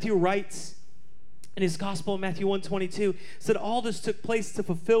 Matthew writes in his gospel, Matthew 1:22, said, all this took place to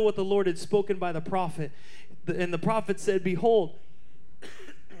fulfill what the Lord had spoken by the prophet. And the prophet said, behold,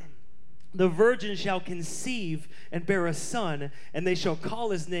 the virgin shall conceive and bear a son, and they shall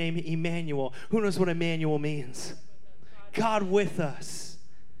call his name Emmanuel. Who knows what Emmanuel means? God with us.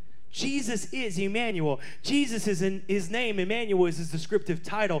 Jesus is Emmanuel. Jesus is in his name. Emmanuel is his descriptive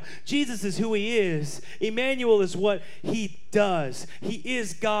title. Jesus is who he is. Emmanuel is what he does. He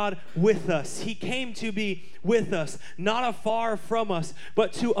is God with us. He came to be with us, not afar from us,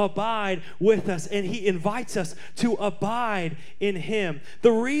 but to abide with us. And he invites us to abide in him.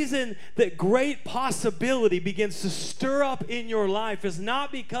 The reason that great possibility begins to stir up in your life is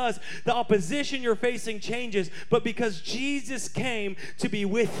not because the opposition you're facing changes, but because Jesus came to be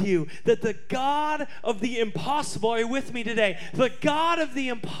with you. That the God of the impossible, are you with me today? The God of the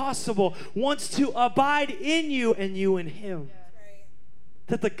impossible wants to abide in you and you in him.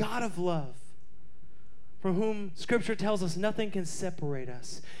 That the God of love, from whom Scripture tells us nothing can separate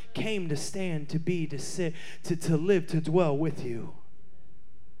us, came to stand, to be, to sit, to live, to dwell with you.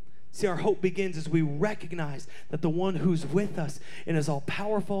 See, our hope begins as we recognize that the one who's with us and is all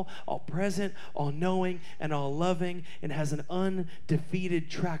powerful, all present, all knowing, and all loving, and has an undefeated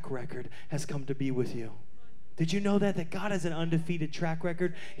track record, has come to be with you. Did you know that God has an undefeated track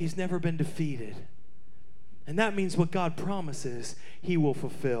record? He's never been defeated. And that means what God promises, he will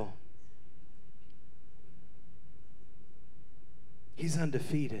fulfill. He's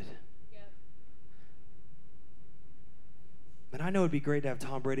undefeated. Yep. And I know it'd be great to have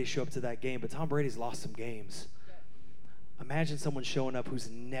Tom Brady show up to that game, but Tom Brady's lost some games. Yep. Imagine someone showing up who's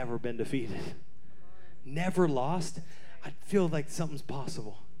never been defeated, never lost. I feel like something's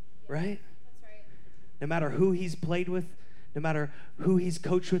possible, right? That's right. No matter who he's played with, no matter who he's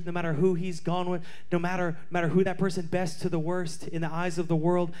coached with, no matter who he's gone with, no matter who that person best to the worst in the eyes of the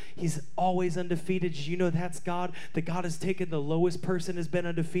world, he's always undefeated. You know that's God. That God has taken the lowest person has been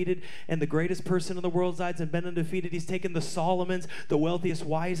undefeated, and the greatest person in the world's eyes has been undefeated. He's taken the Solomons, the wealthiest,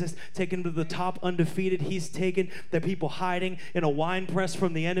 wisest, taken to the top undefeated. He's taken the people hiding in a wine press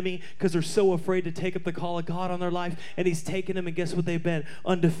from the enemy because they're so afraid to take up the call of God on their life, and he's taken them, and guess what they've been?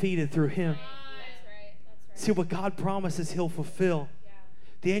 Undefeated through him. See, what God promises, he'll fulfill. Yeah.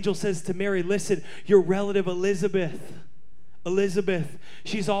 The angel says to Mary, listen, your relative Elizabeth,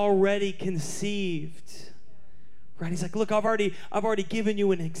 she's already conceived. Right? He's like, look, I've already given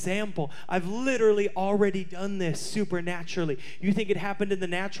you an example. I've literally already done this supernaturally. You think it happened in the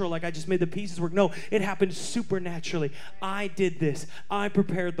natural, like I just made the pieces work? No, it happened supernaturally. I did this. I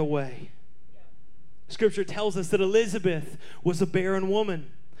prepared the way. Scripture tells us that Elizabeth was a barren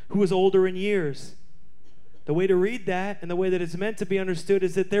woman who was older in years. The way to read that and the way that it's meant to be understood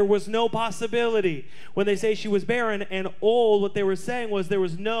is that there was no possibility. When they say she was barren and old, what they were saying was there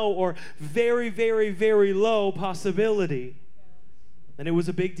was no or very, very, very low possibility. And it was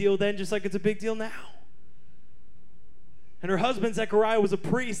a big deal then, just like it's a big deal now. And her husband, Zechariah, was a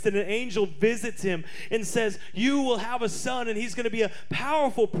priest, and an angel visits him and says, you will have a son, and he's going to be a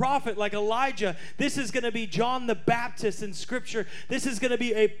powerful prophet like Elijah. This is going to be John the Baptist in Scripture. This is going to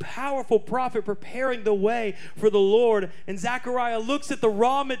be a powerful prophet preparing the way for the Lord. And Zechariah looks at the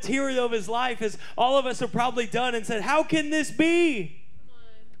raw material of his life, as all of us have probably done, and said, how can this be?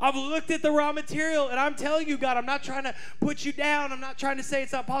 I've looked at the raw material, and I'm telling you, God, I'm not trying to put you down. I'm not trying to say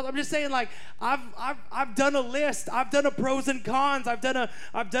it's not possible. I'm just saying, like, I've done a list. I've done a pros and cons. I've done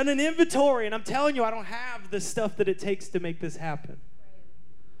an inventory, and I'm telling you, I don't have the stuff that it takes to make this happen.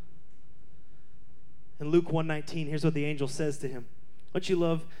 In Luke 1:19, here's what the angel says to him. Don't you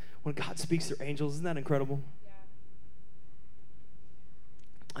love when God speaks through angels? Isn't that incredible?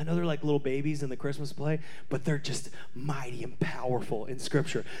 I know they're like little babies in the Christmas play, but they're just mighty and powerful in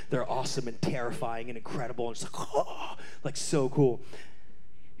Scripture. They're awesome and terrifying and incredible and just like so cool.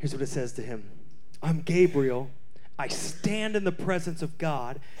 Here's what it says to him. I'm Gabriel. I stand in the presence of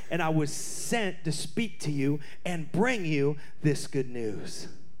God, and I was sent to speak to you and bring you this good news.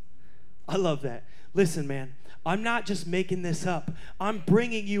 I love that. Listen, man. I'm not just making this up. I'm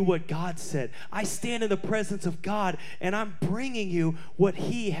bringing you what God said. I stand in the presence of God, and I'm bringing you what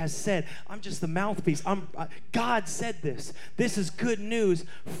he has said. I'm just the mouthpiece. God said this. This is good news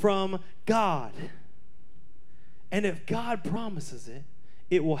from God. And if God promises it,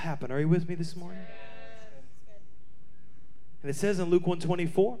 it will happen. Are you with me this morning? And it says in Luke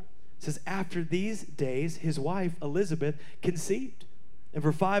 1:24, it says, after these days, his wife Elizabeth conceived. And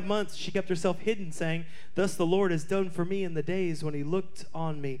for 5 months she kept herself hidden, saying, thus the Lord has done for me in the days when he looked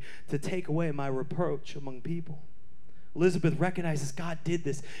on me to take away my reproach among people. Elizabeth recognizes God did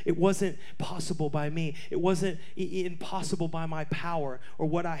this. It wasn't possible by me. It wasn't impossible by my power or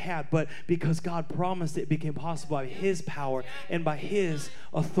what I had, but because God promised it became possible by his power and by his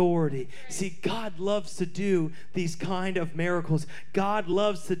authority. See, God loves to do these kind of miracles. God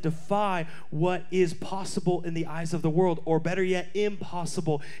loves to defy what is possible in the eyes of the world, or better yet,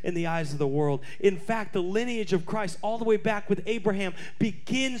 impossible in the eyes of the world. In fact, the lineage of Christ all the way back with Abraham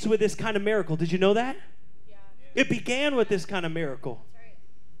begins with this kind of miracle. Did you know that? It began with this kind of miracle.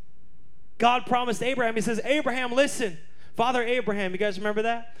 God promised Abraham, he says, Abraham, listen. Father Abraham, you guys remember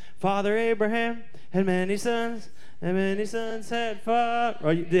that? Father Abraham had many sons, and many sons had father.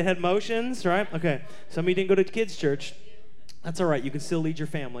 Or they had motions, right? Okay. Some of you didn't go to kids' church. That's all right. You can still lead your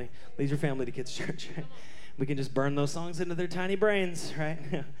family. Lead your family to kids' church. Right? We can just burn those songs into their tiny brains,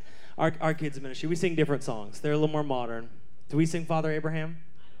 right? Our kids' ministry, we sing different songs. They're a little more modern. Do we sing Father Abraham?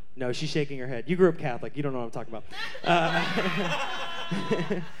 No, she's shaking her head. You grew up Catholic. You don't know what I'm talking about.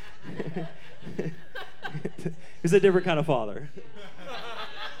 It's a different kind of father.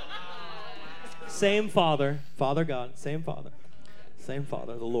 Same Father, Father God, same Father,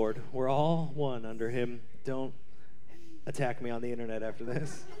 the Lord. We're all one under him. Don't attack me on the internet after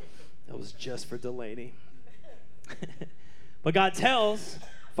this. That was just for Delaney. But God tells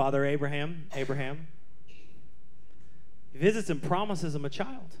Father Abraham, he visits and promises him a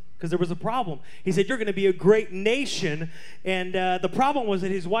child. Because there was a problem. He said, you're going to be a great nation. And the problem was that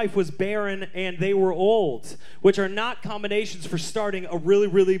his wife was barren and they were old, which are not combinations for starting a really,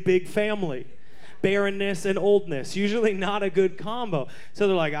 really big family. Barrenness and oldness, usually not a good combo. So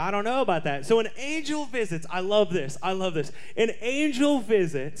they're like, I don't know about that. So an angel visits. I love this. An angel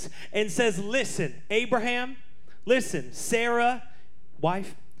visits and says, listen, Abraham, listen, Sarah,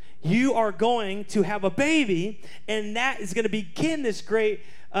 wife, you are going to have a baby, and that is going to begin this great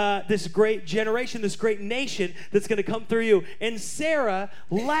generation, this great nation that's going to come through you. And Sarah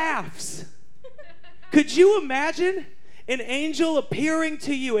laughs. Could you imagine an angel appearing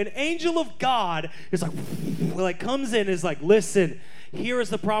to you? An angel of God is like comes in and is like, listen, here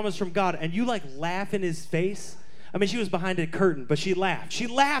is the promise from God. And you like laugh in his face. I mean, she was behind a curtain, but she laughed. She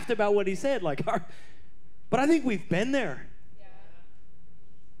laughed about what he said. But I think we've been there.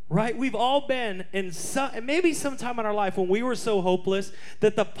 Right? We've all been in maybe sometime in our life when we were so hopeless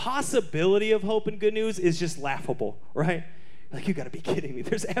that the possibility of hope and good news is just laughable, right? Like, you got to be kidding me.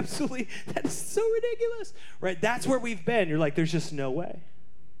 That is so ridiculous, right? That's where we've been. You're like, there's just no way.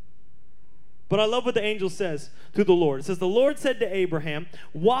 But I love what the angel says through the Lord. It says, the Lord said to Abraham,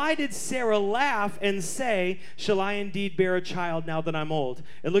 why did Sarah laugh and say, shall I indeed bear a child now that I'm old?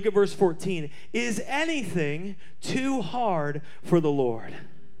 And look at verse 14. Is anything too hard for the Lord?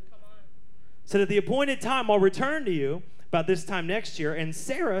 Said, at the appointed time, I'll return to you about this time next year, and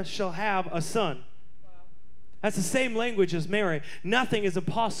Sarah shall have a son. Wow. That's the same language as Mary. Nothing is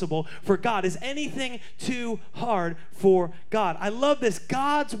impossible for God. Is anything too hard for God? I love this.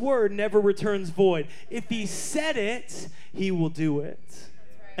 God's word never returns void. If he said it, he will do it. That's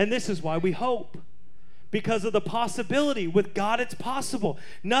right. And this is why we hope. Because of the possibility. With God, it's possible.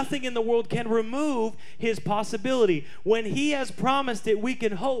 Nothing in the world can remove his possibility. When he has promised it, we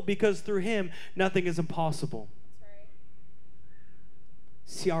can hope, because through him, nothing is impossible. That's right.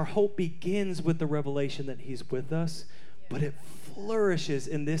 See, our hope begins with the revelation that he's with us, but it flourishes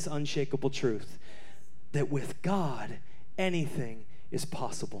in this unshakable truth that with God, anything is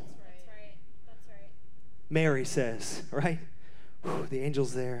possible. That's right. That's right. Mary says, right? The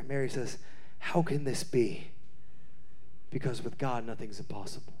angel's there. Mary says, how can this be? Because with God, nothing's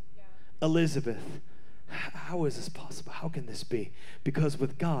impossible. Yeah. Elizabeth, how is this possible? How can this be? Because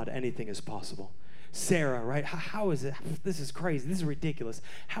with God, anything is possible. Sarah, right? How is it? This is crazy. This is ridiculous.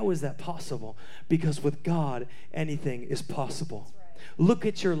 How is that possible? Because with God, anything is possible. Right. Look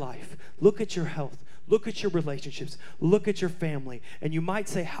at your life. Look at your health. Look at your relationships. Look at your family. And you might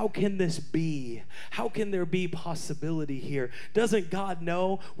say, how can this be? How can there be possibility here? Doesn't God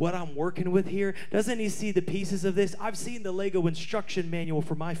know what I'm working with here? Doesn't he see the pieces of this? I've seen the Lego instruction manual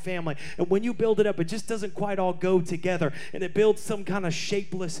for my family. And when you build it up, it just doesn't quite all go together. And it builds some kind of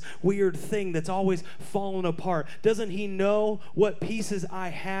shapeless, weird thing that's always falling apart. Doesn't he know what pieces I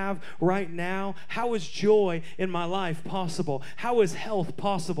have right now? How is joy in my life possible? How is health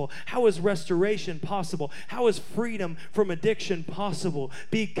possible? How is restoration possible? How is freedom from addiction possible?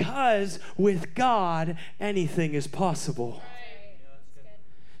 Because with God, anything is possible.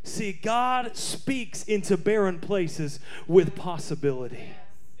 See, God speaks into barren places with possibility.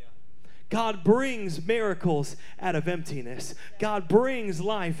 God brings miracles out of emptiness. God brings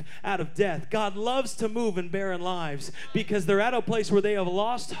life out of death. God loves to move in barren lives because they're at a place where they have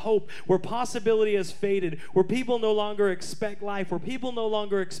lost hope, where possibility has faded, where people no longer expect life, where people no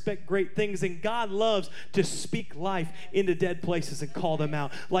longer expect great things, and God loves to speak life into dead places and call them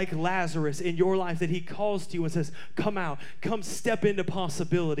out. Like Lazarus in your life, that he calls to you and says, come out, come step into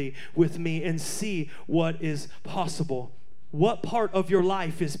possibility with me and see what is possible. What part of your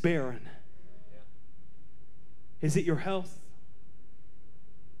life is barren? Is it your health?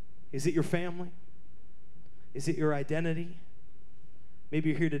 Is it your family? Is it your identity? Maybe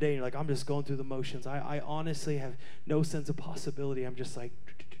you're here today and you're like, I'm just going through the motions. I honestly have no sense of possibility. I'm just like,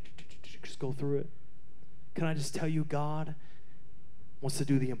 just go through it. Can I just tell you, God wants to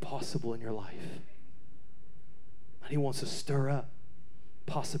do the impossible in your life. And he wants to stir up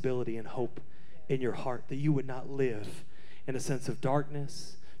possibility and hope in your heart, that you would not live in a sense of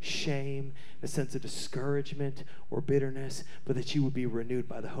darkness, shame, a sense of discouragement or bitterness, but that you would be renewed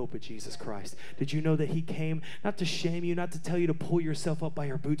by the hope of Jesus Christ. Did you know that he came not to shame you, not to tell you to pull yourself up by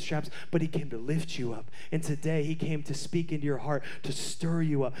your bootstraps, but he came to lift you up. And today he came to speak into your heart, to stir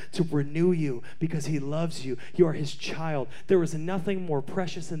you up, to renew you, because he loves you. You are his child. There is nothing more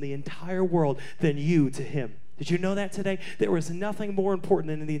precious in the entire world than you to him. Did you know that today? There is nothing more important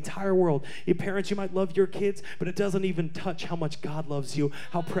than in the entire world. You parents, you might love your kids, but it doesn't even touch how much God loves you,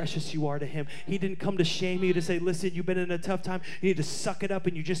 how precious you are to him. He didn't come to shame you, to say, listen, you've been in a tough time. You need to suck it up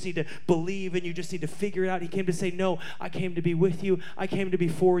and you just need to believe and you just need to figure it out. He came to say, no, I came to be with you. I came to be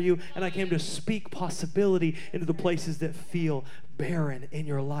for you. And I came to speak possibility into the places that feel barren in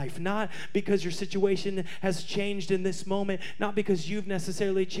your life. Not because your situation has changed in this moment, not because you've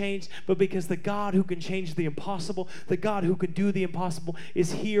necessarily changed, but because the God who can change the impossible, the God who can do the impossible,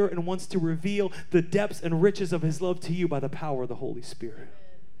 is here and wants to reveal the depths and riches of his love to you by the power of the Holy Spirit.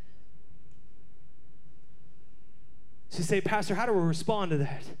 So you say, Pastor, how do we respond to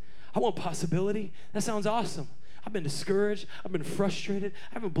that? I want possibility. That sounds awesome. I've been discouraged. I've been frustrated.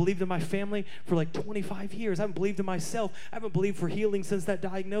 I haven't believed in my family for like 25 years. I haven't believed in myself. I haven't believed for healing since that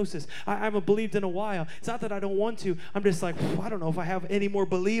diagnosis. I haven't believed in a while. It's not that I don't want to. I'm just like, I don't know if I have any more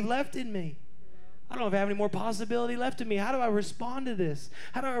belief left in me. I don't know if I have any more possibility left in me. How do I respond to this?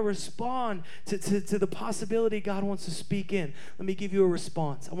 How do I respond to the possibility God wants to speak in? Let me give you a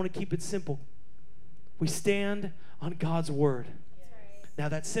response. I want to keep it simple. We stand on God's word. Now,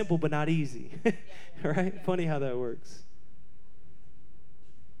 that's simple but not easy, right? Funny how that works.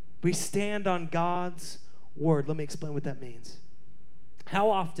 We stand on God's word. Let me explain what that means. How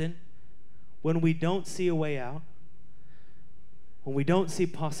often, when we don't see a way out, when we don't see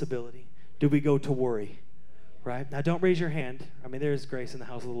possibility, do we go to worry, right? Now, don't raise your hand. I mean, there is grace in the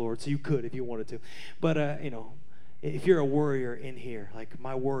house of the Lord, so you could if you wanted to. But, if you're a warrior in here, like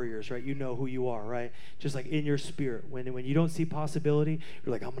my warriors, right, you know who you are, right? Just like in your spirit, when you don't see possibility,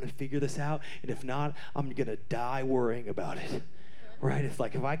 you're like, I'm going to figure this out, and if not, I'm going to die worrying about it, right? It's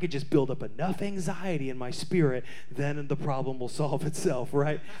like, if I could just build up enough anxiety in my spirit, then the problem will solve itself,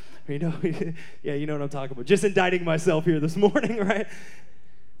 right? You know, yeah, you know what I'm talking about. Just indicting myself here this morning, right?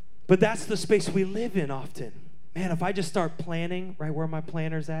 But that's the space we live in often. Man, if I just start planning, right, where my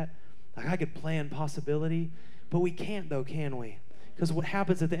planner's at, like I could plan possibility. But we can't, though, can we? Because what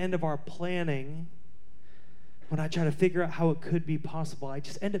happens at the end of our planning, when I try to figure out how it could be possible, I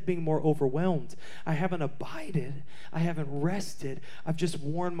just end up being more overwhelmed. I haven't abided. I haven't rested. I've just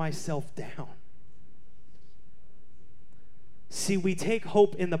worn myself down. See, we take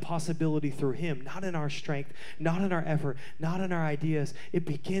hope in the possibility through him, not in our strength, not in our effort, not in our ideas. It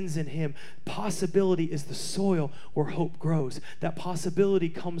begins in him. Possibility is the soil where hope grows. That possibility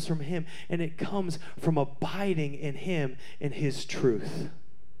comes from him, and it comes from abiding in him and his truth.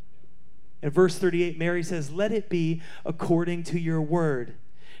 In verse 38, Mary says, let it be according to your word.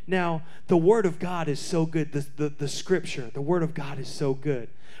 Now, the word of God is so good. The scripture, the word of God is so good.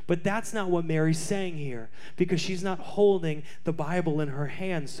 But that's not what Mary's saying here, because she's not holding the Bible in her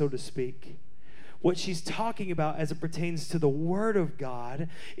hand, so to speak. What she's talking about as it pertains to the word of God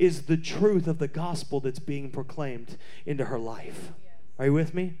is the truth of the gospel that's being proclaimed into her life. Are you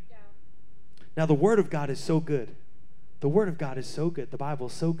with me? Yeah. Now, the word of God is so good. The word of God is so good. The Bible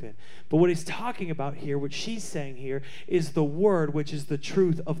is so good. But what he's talking about here, what she's saying here, is the word, which is the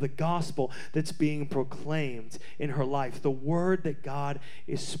truth of the gospel that's being proclaimed in her life. The word that God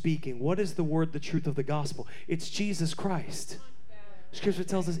is speaking. What is the word, the truth of the gospel? It's Jesus Christ. Scripture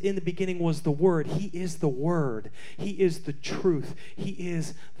tells us in the beginning was the word. He is the word. He is the truth. He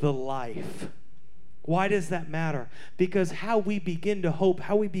is the life. Why does that matter? Because how we begin to hope,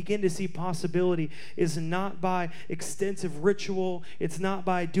 how we begin to see possibility is not by extensive ritual. It's not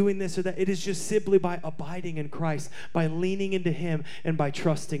by doing this or that. It is just simply by abiding in Christ, by leaning into Him and by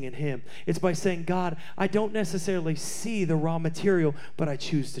trusting in Him. It's by saying, God, I don't necessarily see the raw material, but I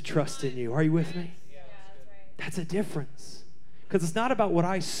choose to trust in you. Are you with me? Yeah, that's right. That's a difference. Because it's not about what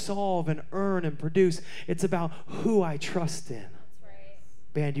I solve and earn and produce. It's about who I trust in. That's right.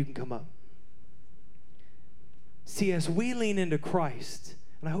 Band, you can come up. See, as we lean into Christ,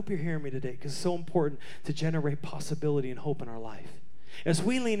 and I hope you're hearing me today because it's so important to generate possibility and hope in our life. As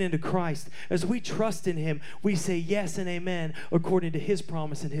we lean into Christ, as we trust in Him, we say yes and amen according to His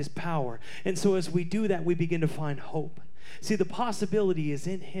promise and His power. And so as we do that, we begin to find hope. See, the possibility is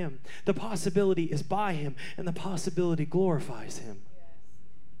in Him. The possibility is by Him, and the possibility glorifies Him.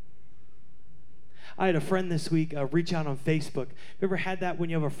 I had a friend this week reach out on Facebook. You ever had that when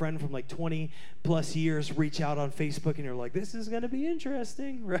you have a friend from like 20 plus years reach out on Facebook and you're like, this is going to be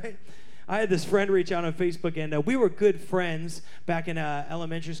interesting, right? I had this friend reach out on Facebook, and we were good friends back in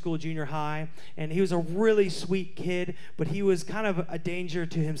elementary school, junior high, and he was a really sweet kid, but he was kind of a danger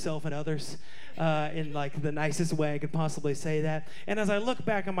to himself and others in like the nicest way I could possibly say that. And as I look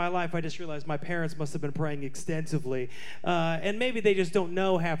back on my life, I just realized my parents must have been praying extensively, and maybe they just don't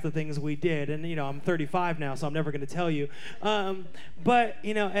know half the things we did. And you know, I'm 35 now, so I'm never going to tell you. But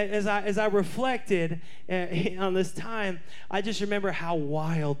you know, as I reflected on this time, I just remember how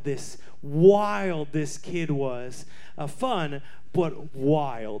wild this kid was. Fun, but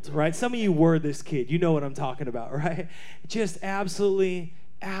wild, right? Some of you were this kid. You know what I'm talking about, right? Just absolutely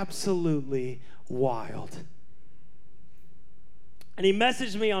wild. And he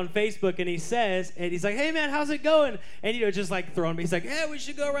messaged me on Facebook, and he's like, hey man, how's it going? And you know, just like throwing me, he's like, hey, we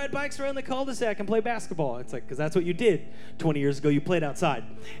should go ride bikes around the cul-de-sac and play basketball. It's like, because that's what you did 20 years ago. You played outside.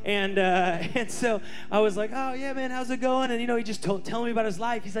 And so I was like, oh yeah, man, how's it going? And you know, he just telling me about his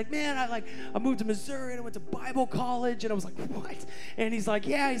life. He's like, man, I moved to Missouri and I went to Bible college. And I was like, what? And he's like,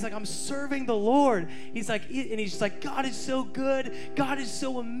 yeah, he's like, I'm serving the Lord. He's like, and he's just like, God is so good. God is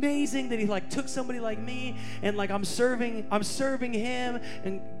so amazing that He like took somebody like me, and like I'm serving Him,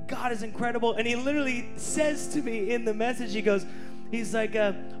 and God is incredible. And he literally says to me in the message, he's like,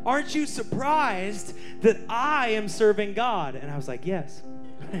 aren't you surprised that I am serving God? And I was like, yes.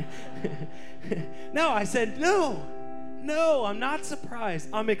 No, I said, no, I'm not surprised.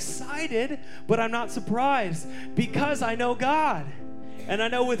 I'm excited, but I'm not surprised because I know God. And I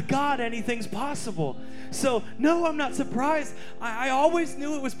know with God, anything's possible. So, no, I'm not surprised. I always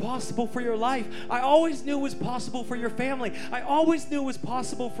knew it was possible for your life. I always knew it was possible for your family. I always knew it was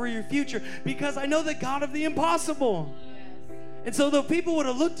possible for your future because I know the God of the impossible. And so though people would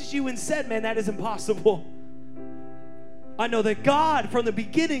have looked at you and said, man, that is impossible, I know that God from the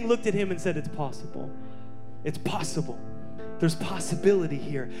beginning looked at him and said, it's possible. It's possible. There's possibility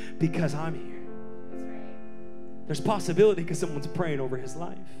here because I'm here. There's possibility because someone's praying over his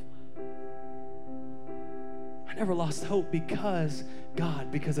life. I never lost hope because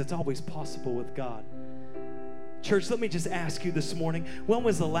it's always possible with God. Church, let me just ask you this morning, when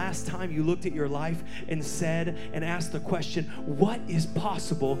was the last time you looked at your life and said and asked the question, what is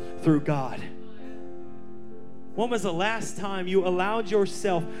possible through God? When was the last time you allowed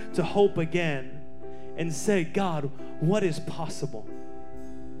yourself to hope again and say, God, what is possible?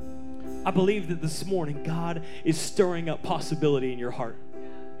 I believe that this morning God is stirring up possibility in your heart.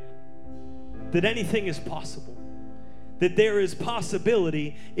 That anything is possible. That there is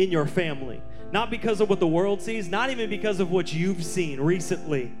possibility in your family. Not because of what the world sees, not even because of what you've seen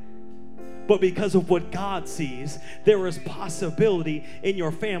recently, but because of what God sees. There is possibility in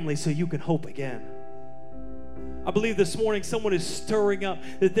your family so you can hope again. I believe this morning someone is stirring up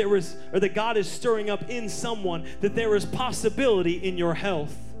that God is stirring up in someone that there is possibility in your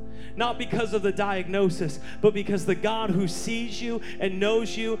health. Not because of the diagnosis, but because the God who sees you and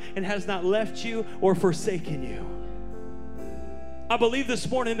knows you and has not left you or forsaken you. I believe this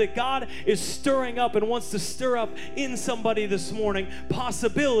morning that God is stirring up and wants to stir up in somebody this morning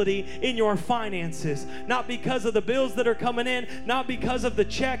possibility in your finances. Not because of the bills that are coming in, not because of the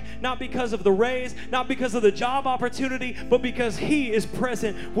check, not because of the raise, not because of the job opportunity, but because He is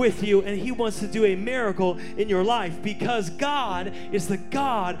present with you and He wants to do a miracle in your life because God is the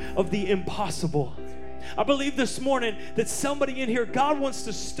God of the impossible. I believe this morning that somebody in here, God wants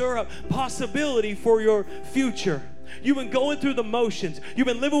to stir up possibility for your future. You've been going through the motions. You've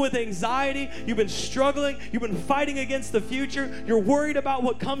been living with anxiety. You've been struggling. You've been fighting against the future. You're worried about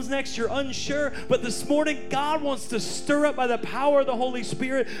what comes next. You're unsure. But this morning, God wants to stir up by the power of the Holy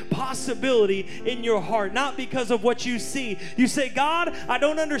Spirit possibility in your heart, not because of what you see. You say, God, I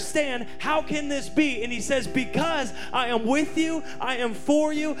don't understand. How can this be? And he says, because I am with you. I am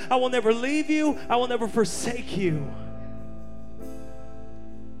for you. I will never leave you. I will never forsake you.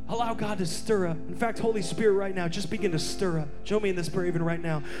 Allow God to stir up. In fact, Holy Spirit, right now, just begin to stir up. Join me in this prayer even right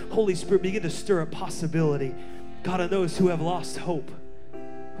now. Holy Spirit, begin to stir up possibility. God, on those who have lost hope.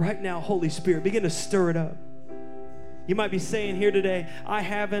 Right now, Holy Spirit, begin to stir it up. You might be saying here today, I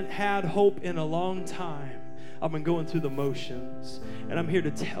haven't had hope in a long time. I've been going through the motions. And I'm here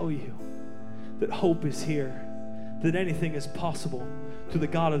to tell you that hope is here, that anything is possible through the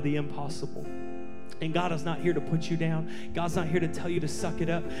God of the impossible. And God is not here to put you down. God's not here to tell you to suck it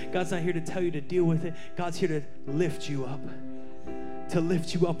up. God's not here to tell you to deal with it. God's here to lift you up. To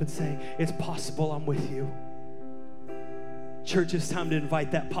lift you up and say, it's possible, I'm with you. Church, it's time to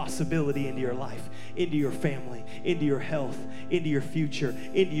invite that possibility into your life, into your family, into your health, into your future,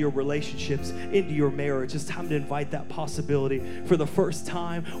 into your relationships, into your marriage. It's time to invite that possibility for the first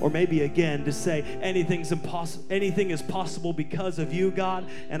time, or maybe again to say, anything is possible because of you, God,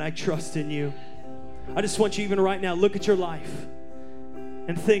 and I trust in you. I just want you even right now, look at your life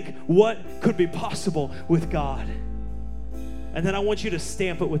and think, what could be possible with God? And then I want you to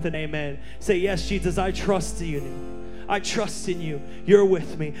stamp it with an amen. Say, yes, Jesus, I trust in you. I trust in you. You're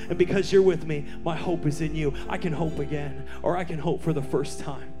with me. And because you're with me, my hope is in you. I can hope again, or I can hope for the first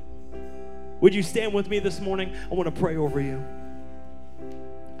time. Would you stand with me this morning? I want to pray over you.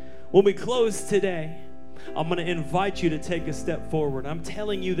 When we close today, I'm going to invite you to take a step forward. I'm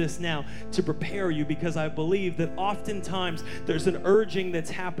telling you this now to prepare you, because I believe that oftentimes there's an urging that's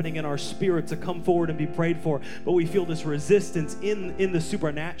happening in our spirit to come forward and be prayed for, but we feel this resistance in the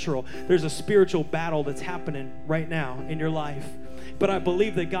supernatural. There's a spiritual battle that's happening right now in your life. But I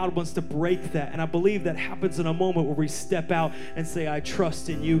believe that God wants to break that. And I believe that happens in a moment where we step out and say, I trust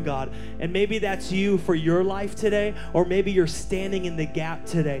in you, God. And maybe that's you for your life today, or maybe you're standing in the gap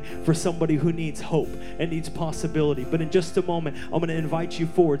today for somebody who needs hope and needs possibility. But in just a moment, I'm going to invite you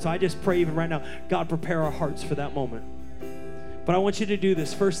forward. So I just pray even right now, God, prepare our hearts for that moment. But I want you to do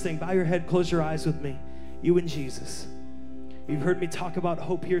this. First thing, bow your head, close your eyes with me. You and Jesus. You've heard me talk about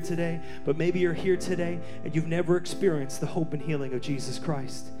hope here today, but maybe you're here today and you've never experienced the hope and healing of Jesus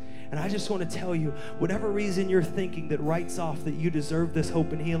Christ. And I just want to tell you, whatever reason you're thinking that writes off that you deserve this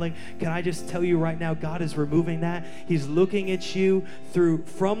hope and healing, can I just tell you right now, God is removing that. He's looking at you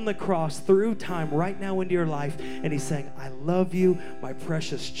from the cross, through time, right now into your life, and he's saying, I love you, my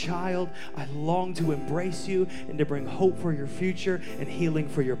precious child. I long to embrace you and to bring hope for your future and healing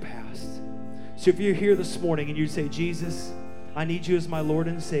for your past. So if you're here this morning and you say, Jesus, I need you as my Lord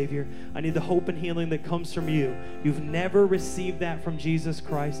and Savior. I need the hope and healing that comes from you. You've never received that from Jesus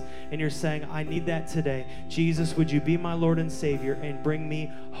Christ, and you're saying, I need that today. Jesus, would you be my Lord and Savior and bring me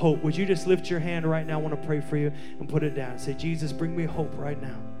hope? Would you just lift your hand right now? I want to pray for you and put it down. Say, Jesus, bring me hope right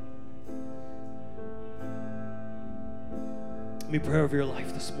now. Let me pray over your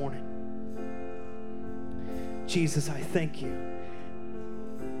life this morning. Jesus, I thank you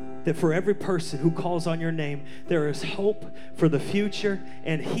that for every person who calls on your name, there is hope for the future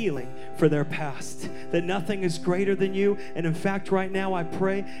and healing for their past. That nothing is greater than you. And in fact, right now I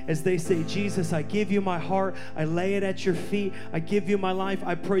pray as they say, Jesus, I give you my heart. I lay it at your feet. I give you my life.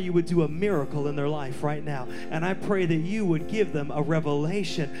 I pray you would do a miracle in their life right now. And I pray that you would give them a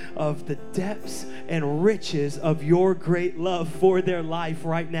revelation of the depths and riches of your great love for their life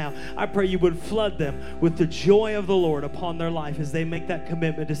right now. I pray you would flood them with the joy of the Lord upon their life as they make that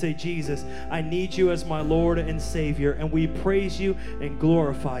commitment to say, Jesus, I need you as my Lord and Savior, and we praise you and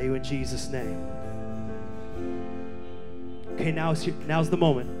glorify you in Jesus' name. Okay, now's the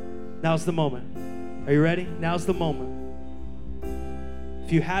moment. Now's the moment. Are you ready? Now's the moment.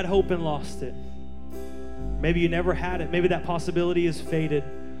 If you had hope and lost it, maybe you never had it, maybe that possibility is faded,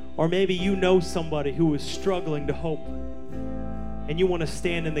 or maybe you know somebody who is struggling to hope, and you want to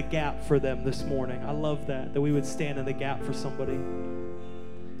stand in the gap for them this morning. I love that we would stand in the gap for somebody.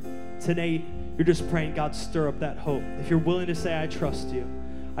 Today, you're just praying, God, stir up that hope. If you're willing to say, I trust you,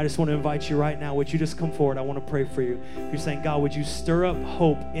 I just want to invite you right now. Would you just come forward? I want to pray for you. If you're saying, God, would you stir up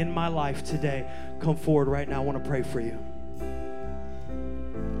hope in my life today? Come forward right now. I want to pray for you.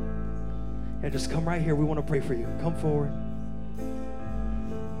 Yeah, just come right here. We want to pray for you. Come forward.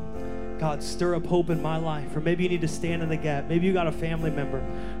 God, stir up hope in my life. Or maybe you need to stand in the gap. Maybe you got a family member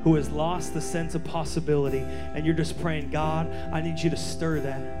who has lost the sense of possibility, and you're just praying, God, I need you to stir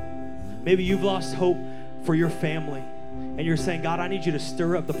that. Maybe you've lost hope for your family. And you're saying, God, I need you to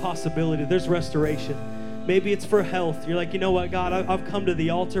stir up the possibility. There's restoration. Maybe it's for health. You're like, you know what, God, I've come to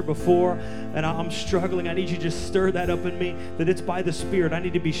the altar before and I'm struggling. I need you to just stir that up in me, that it's by the Spirit. I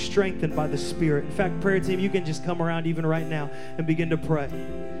need to be strengthened by the Spirit. In fact, prayer team, you can just come around even right now and begin to pray.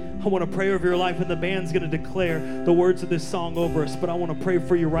 I want to pray over your life, and the band's going to declare the words of this song over us, but I want to pray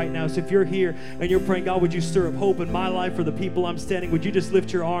for you right now. So if you're here and you're praying, God, would you stir up hope in my life for the people I'm standing? Would you just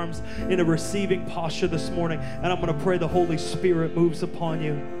lift your arms in a receiving posture this morning? And I'm going to pray the Holy Spirit moves upon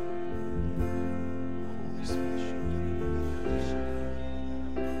you.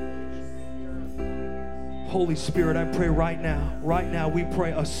 Holy Spirit, I pray right now, we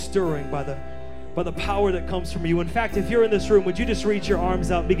pray a stirring by the power that comes from you. In fact, if you're in this room, would you just reach your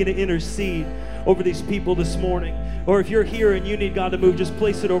arms out and begin to intercede over these people this morning? Or if you're here and you need God to move, just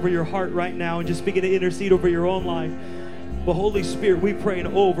place it over your heart right now and just begin to intercede over your own life. But Holy Spirit, we pray an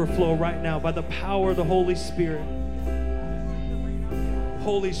overflow right now by the power of the Holy Spirit.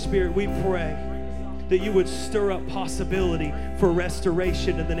 Holy Spirit, we pray that you would stir up possibility for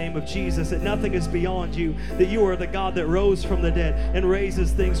restoration in the name of Jesus, that nothing is beyond you, that you are the God that rose from the dead and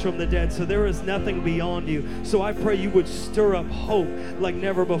raises things from the dead, so there is nothing beyond you. So I pray you would stir up hope like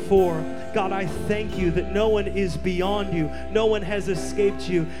never before. God, I thank you that no one is beyond you. No one has escaped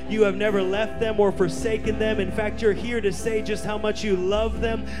you. You have never left them or forsaken them. In fact, you're here to say just how much you love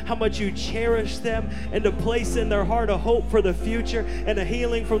them, how much you cherish them, and to place in their heart a hope for the future and a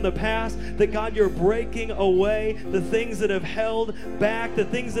healing from the past, that God, you're breaking away the things that have held back, the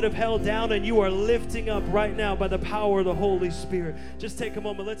things that have held down, and you are lifting up right now by the power of the Holy Spirit. Just take a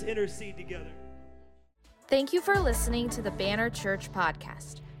moment. Let's intercede together. Thank you for listening to the Banner Church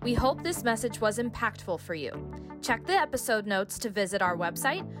podcast. We hope this message was impactful for you. Check the episode notes to visit our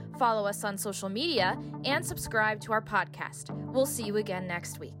website, follow us on social media, and subscribe to our podcast. We'll see you again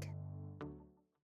next week.